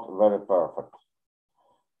is not very perfect.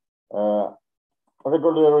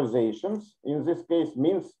 Regularizations in this case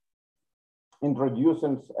means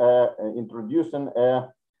introducing a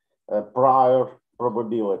prior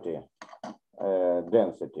probability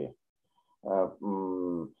density.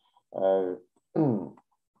 In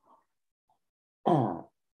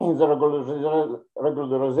the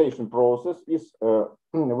regularization process is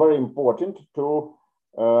very important to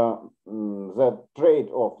the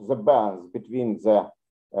trade-off, the balance between the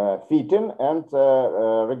fitting and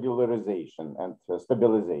regularization and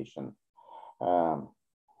stabilization.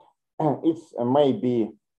 It may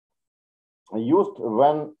be used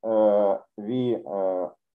when we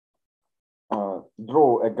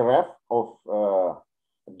draw a graph of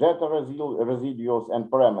data residuals and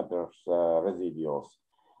parameters residuals.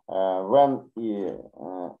 When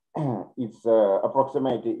it's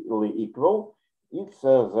approximately equal, it's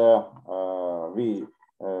we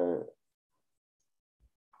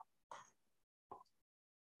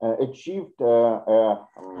achieved a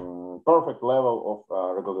perfect level of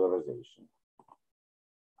regularization.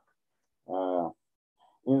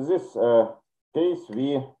 In this case,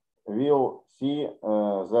 we will see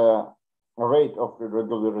the rate of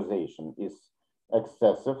regularization is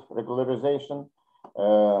excessive regularization,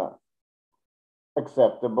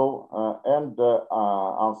 acceptable, and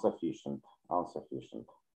insufficient.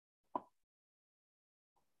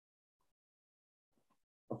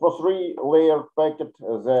 For three-layer packet,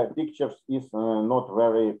 the pictures is not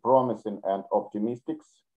very promising and optimistic,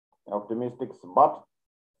 but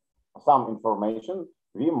some information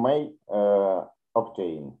we may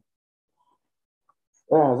obtain.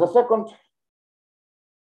 The second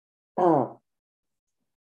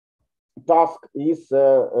task is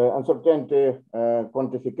uncertainty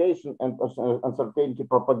quantification and uncertainty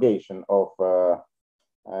propagation of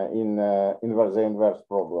in the inverse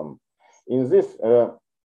problem. In this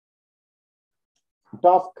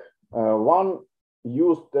task, one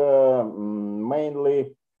used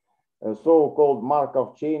mainly so-called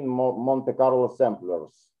Markov chain Monte Carlo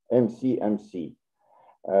samplers, MCMC.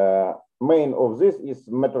 Main of this is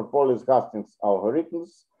Metropolis-Hastings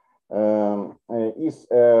algorithms.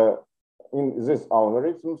 In these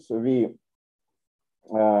algorithms, we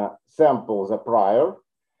sample the prior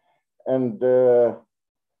and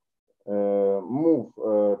move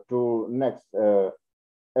to next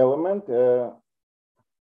element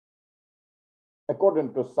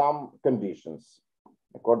according to some conditions.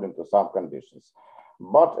 But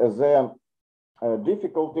the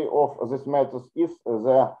difficulty of this method is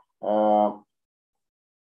the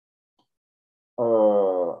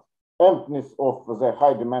emptiness of the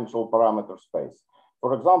high-dimensional parameter space.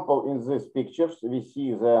 For example, in these pictures, we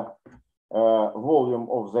see the volume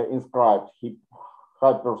of the inscribed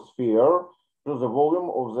hypersphere to the volume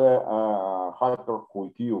of the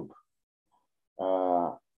hypercube.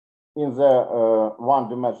 In the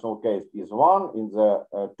one-dimensional case is 1, in the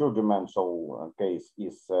two-dimensional case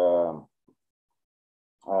is 1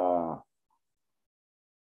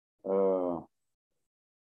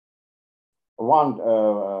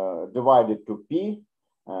 divided to p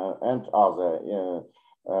and other.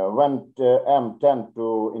 When m tend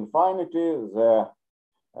to infinity,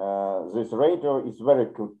 this ratio is very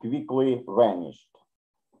quickly vanished.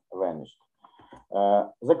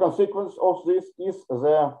 The consequence of this is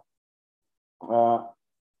the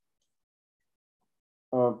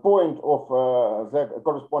point of the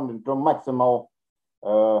corresponding to maximal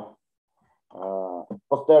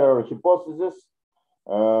posterior hypothesis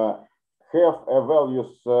have a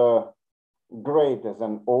values greater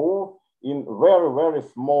than O in very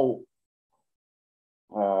small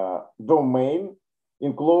domain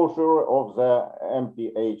enclosure of the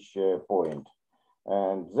MPH point,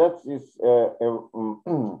 and that is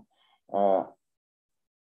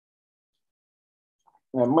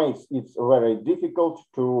makes it very difficult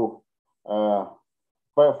to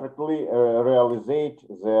perfectly realize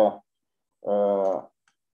the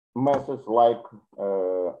methods like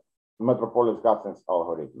Metropolis-Hastings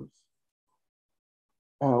algorithms.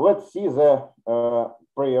 Let's see the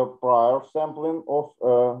prior sampling of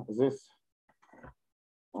this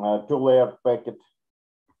two-layered packet.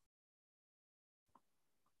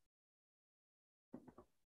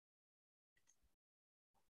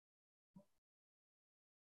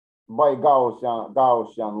 By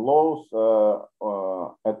Gaussian laws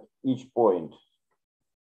at each point,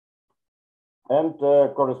 and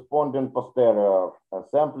corresponding posterior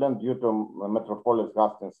sampling due to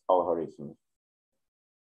Metropolis-Hastings algorithm.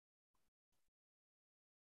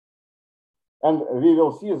 And we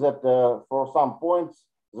will see that for some points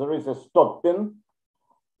there is a stopping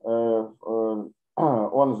on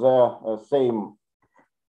the same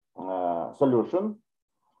solution.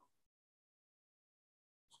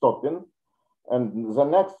 Stopping, and the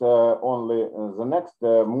next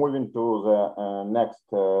moving to the next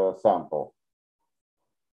sample.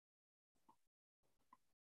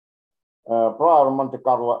 Prior Monte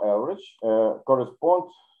Carlo average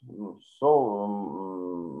corresponds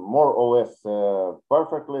more or less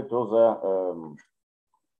perfectly to the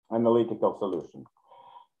analytical solution.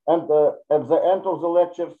 And at the end of the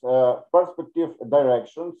lectures, perspective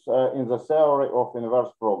directions in the theory of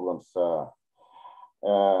inverse problems.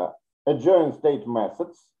 Adjoint state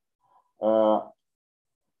methods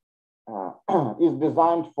is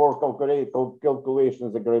designed for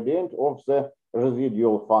calculation the gradient of the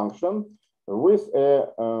residual function with a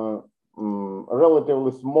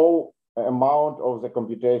relatively small amount of the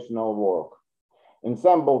computational work.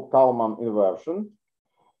 Ensemble Kalman inversion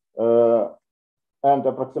and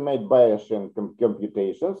approximate Bayesian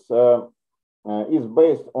computations is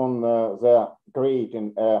based on the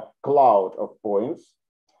creating a cloud of points,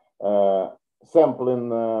 sampling,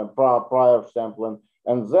 prior sampling,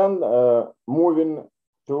 and then moving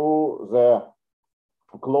to the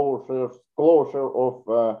closure of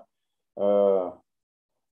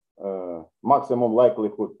maximum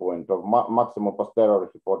likelihood point of maximum posterior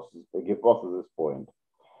hypothesis point.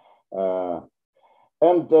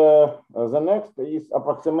 And the next is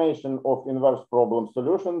approximation of inverse problem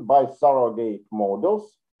solution by surrogate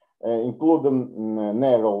models, including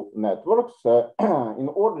neural networks, in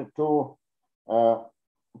order to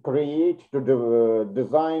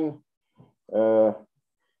design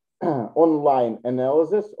online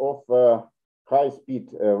analysis of high-speed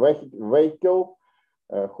vehicle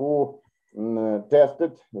who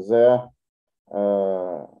tested the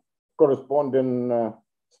corresponding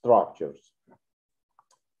structures.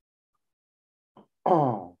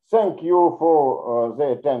 Thank you for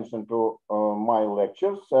the attention to my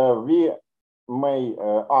lectures. We may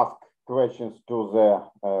ask questions to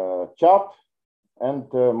the chat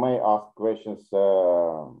and may ask questions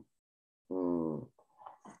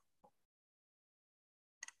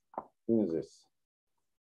in this.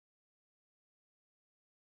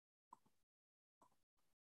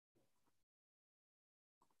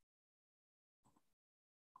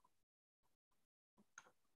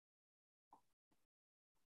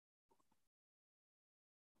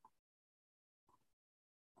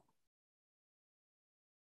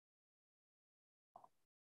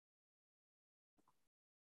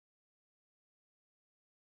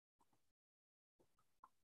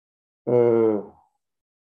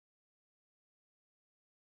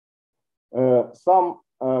 Some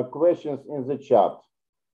questions in the chat.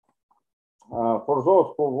 For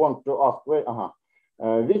those who want to ask,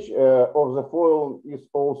 which of the following is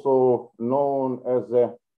also known as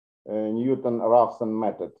the Newton-Raphson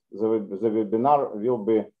method? The webinar will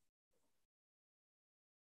be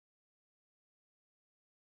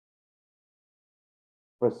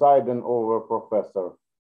presiding over Professor.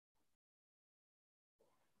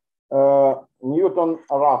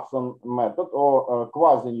 Newton-Raphson method or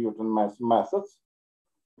quasi-Newton methods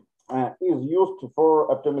is used for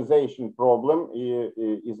optimization problem,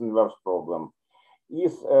 is inverse problem,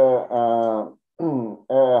 is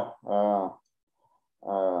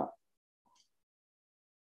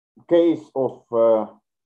case of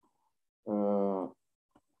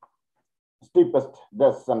steepest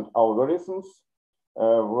descent algorithms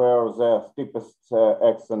where the steepest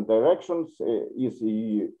x and directions is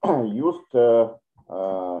used,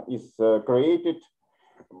 is created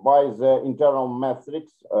by the internal metric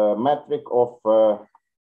of the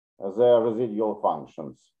residual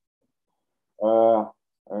functions.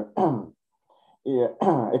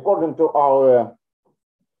 According to our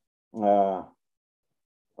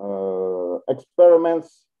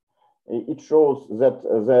experiments, it shows that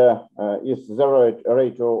the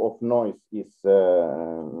ratio of noise is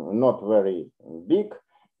not very big,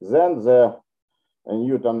 then the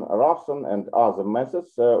Newton-Raphson and other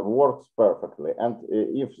methods works perfectly. And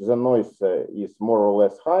if the noise is more or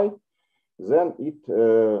less high, then it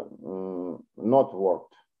not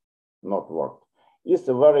worked. It's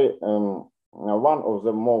a very one of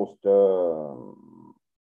the most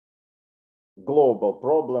global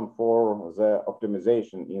problem for the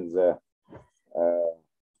optimization in the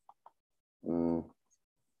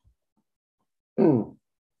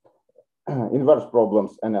inverse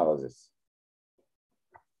problems analysis.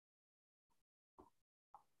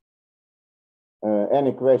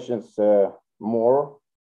 Any questions more?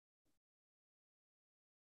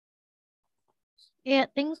 Yeah,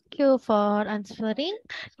 thank you for answering.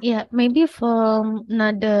 Yeah, maybe from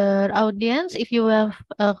another audience, if you have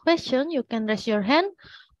a question, you can raise your hand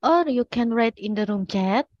or you can write in the room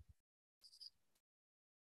chat.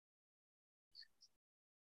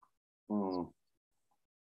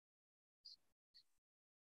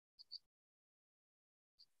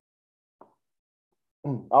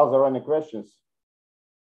 Are there any questions?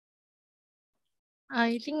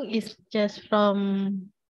 I think it's just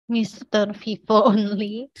from Mr. Vivo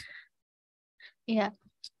only. Yeah.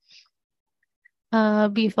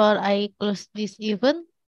 Before I close this event,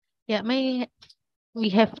 yeah, may we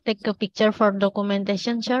have take a picture for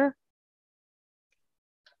documentation, sure?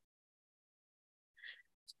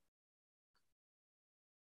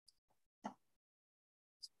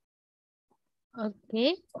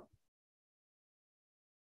 Okay.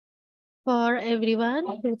 For everyone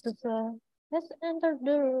who has entered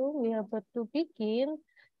the room, we are about to begin.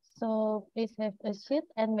 So please have a seat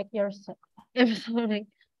and make yourself. I'm sorry.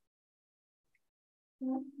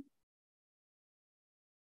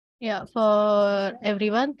 Yeah, for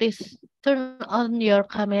everyone, please turn on your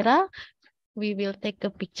camera. We will take a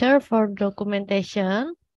picture for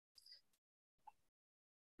documentation.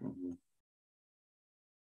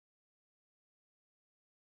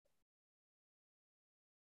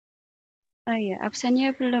 Oh ya,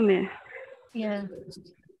 absennya belum ya? Yeah.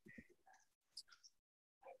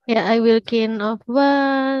 Yeah, I will count of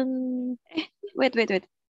 1. Wait. Ya,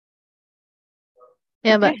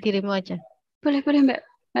 Oke. Mbak, dirimu aja. Boleh Mbak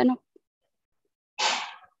Nok.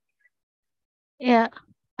 Yeah,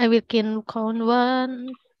 I will count 1,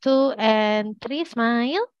 2, and 3.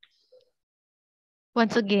 Smile.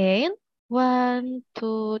 Once again. 1,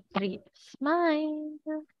 2, 3. Smile.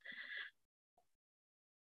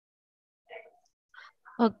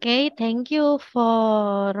 Okay, thank you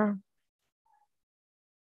for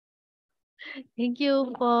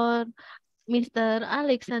Mr.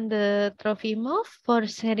 Alexander Trofimov for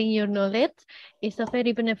sharing your knowledge. It's a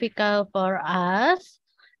very beneficial for us.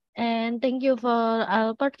 And thank you for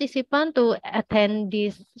our participant to attend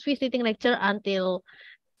this visiting lecture until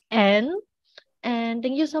end. And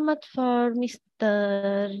thank you so much for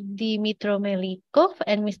Mr. Dmytro Melikov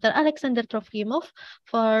and Mr. Alexander Trofimov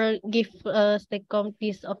for give STEKOM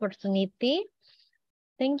this opportunity.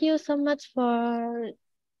 Thank you so much for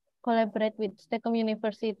collaborate with STEKOM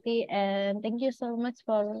University, and thank you so much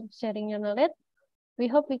for sharing your knowledge. We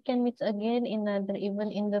hope we can meet again in another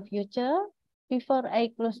event in the future. Before I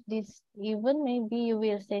close this event, maybe you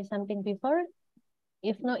will say something before.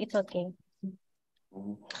 If no, it's okay.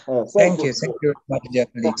 Thank you much, dear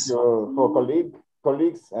Thank colleagues. you for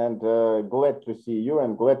colleagues, and glad to see you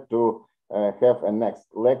and glad to have a next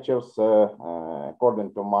lectures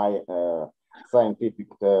according to my scientific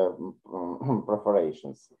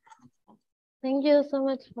preparations. Thank you so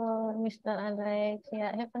much for Mr. Alex.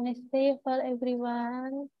 Yeah, have a nice day for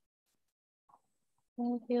everyone.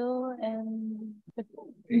 Thank you and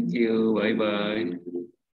Thank you. Bye-bye.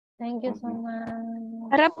 thank you so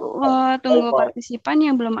much. Harap tunggu Bye-bye. partisipan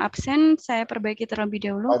yang belum absen, saya perbaiki terlebih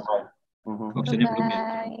dahulu. Absennya belum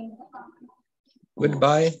ya?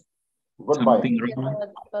 Goodbye. Goodbye. Something Thank you so wrong.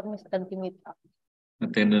 much for Mr. Dmytro.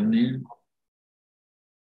 Attendance-nya.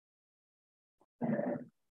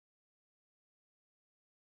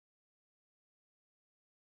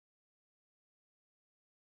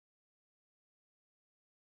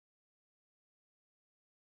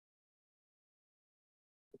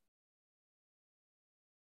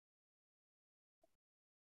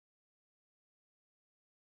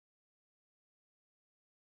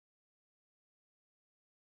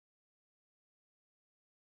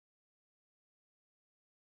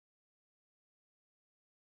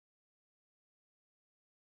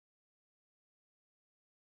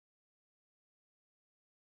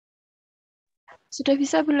 Sudah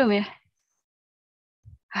bisa belum ya?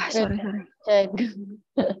 Sorry. Cek.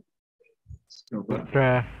 Coba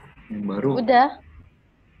Udah. yang baru.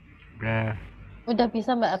 Udah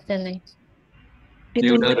bisa Mbak absennya. Ya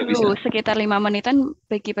Ditunggu udah dulu bisa. sekitar 5 menitan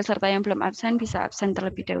bagi peserta yang belum absen bisa absen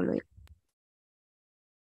terlebih dahulu.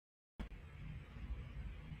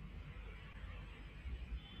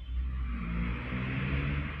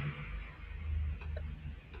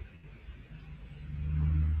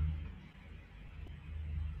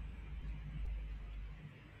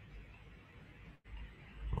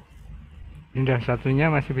 Indah,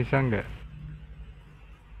 satunya masih bisa nggak?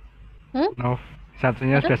 No,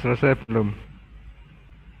 satunya Mana? sudah selesai belum?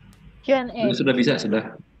 Q&A. Sudah bisa,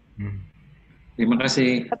 sudah. Terima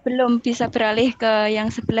kasih. Belum bisa beralih ke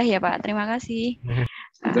yang sebelah ya Pak. Terima kasih.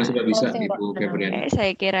 Sudah bisa, Closing, Pak. Ibu Febriani.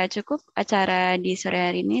 Saya kira cukup acara di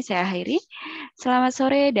sore hari ini saya akhiri. Selamat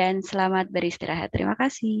sore dan selamat beristirahat. Terima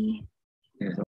kasih. Ya,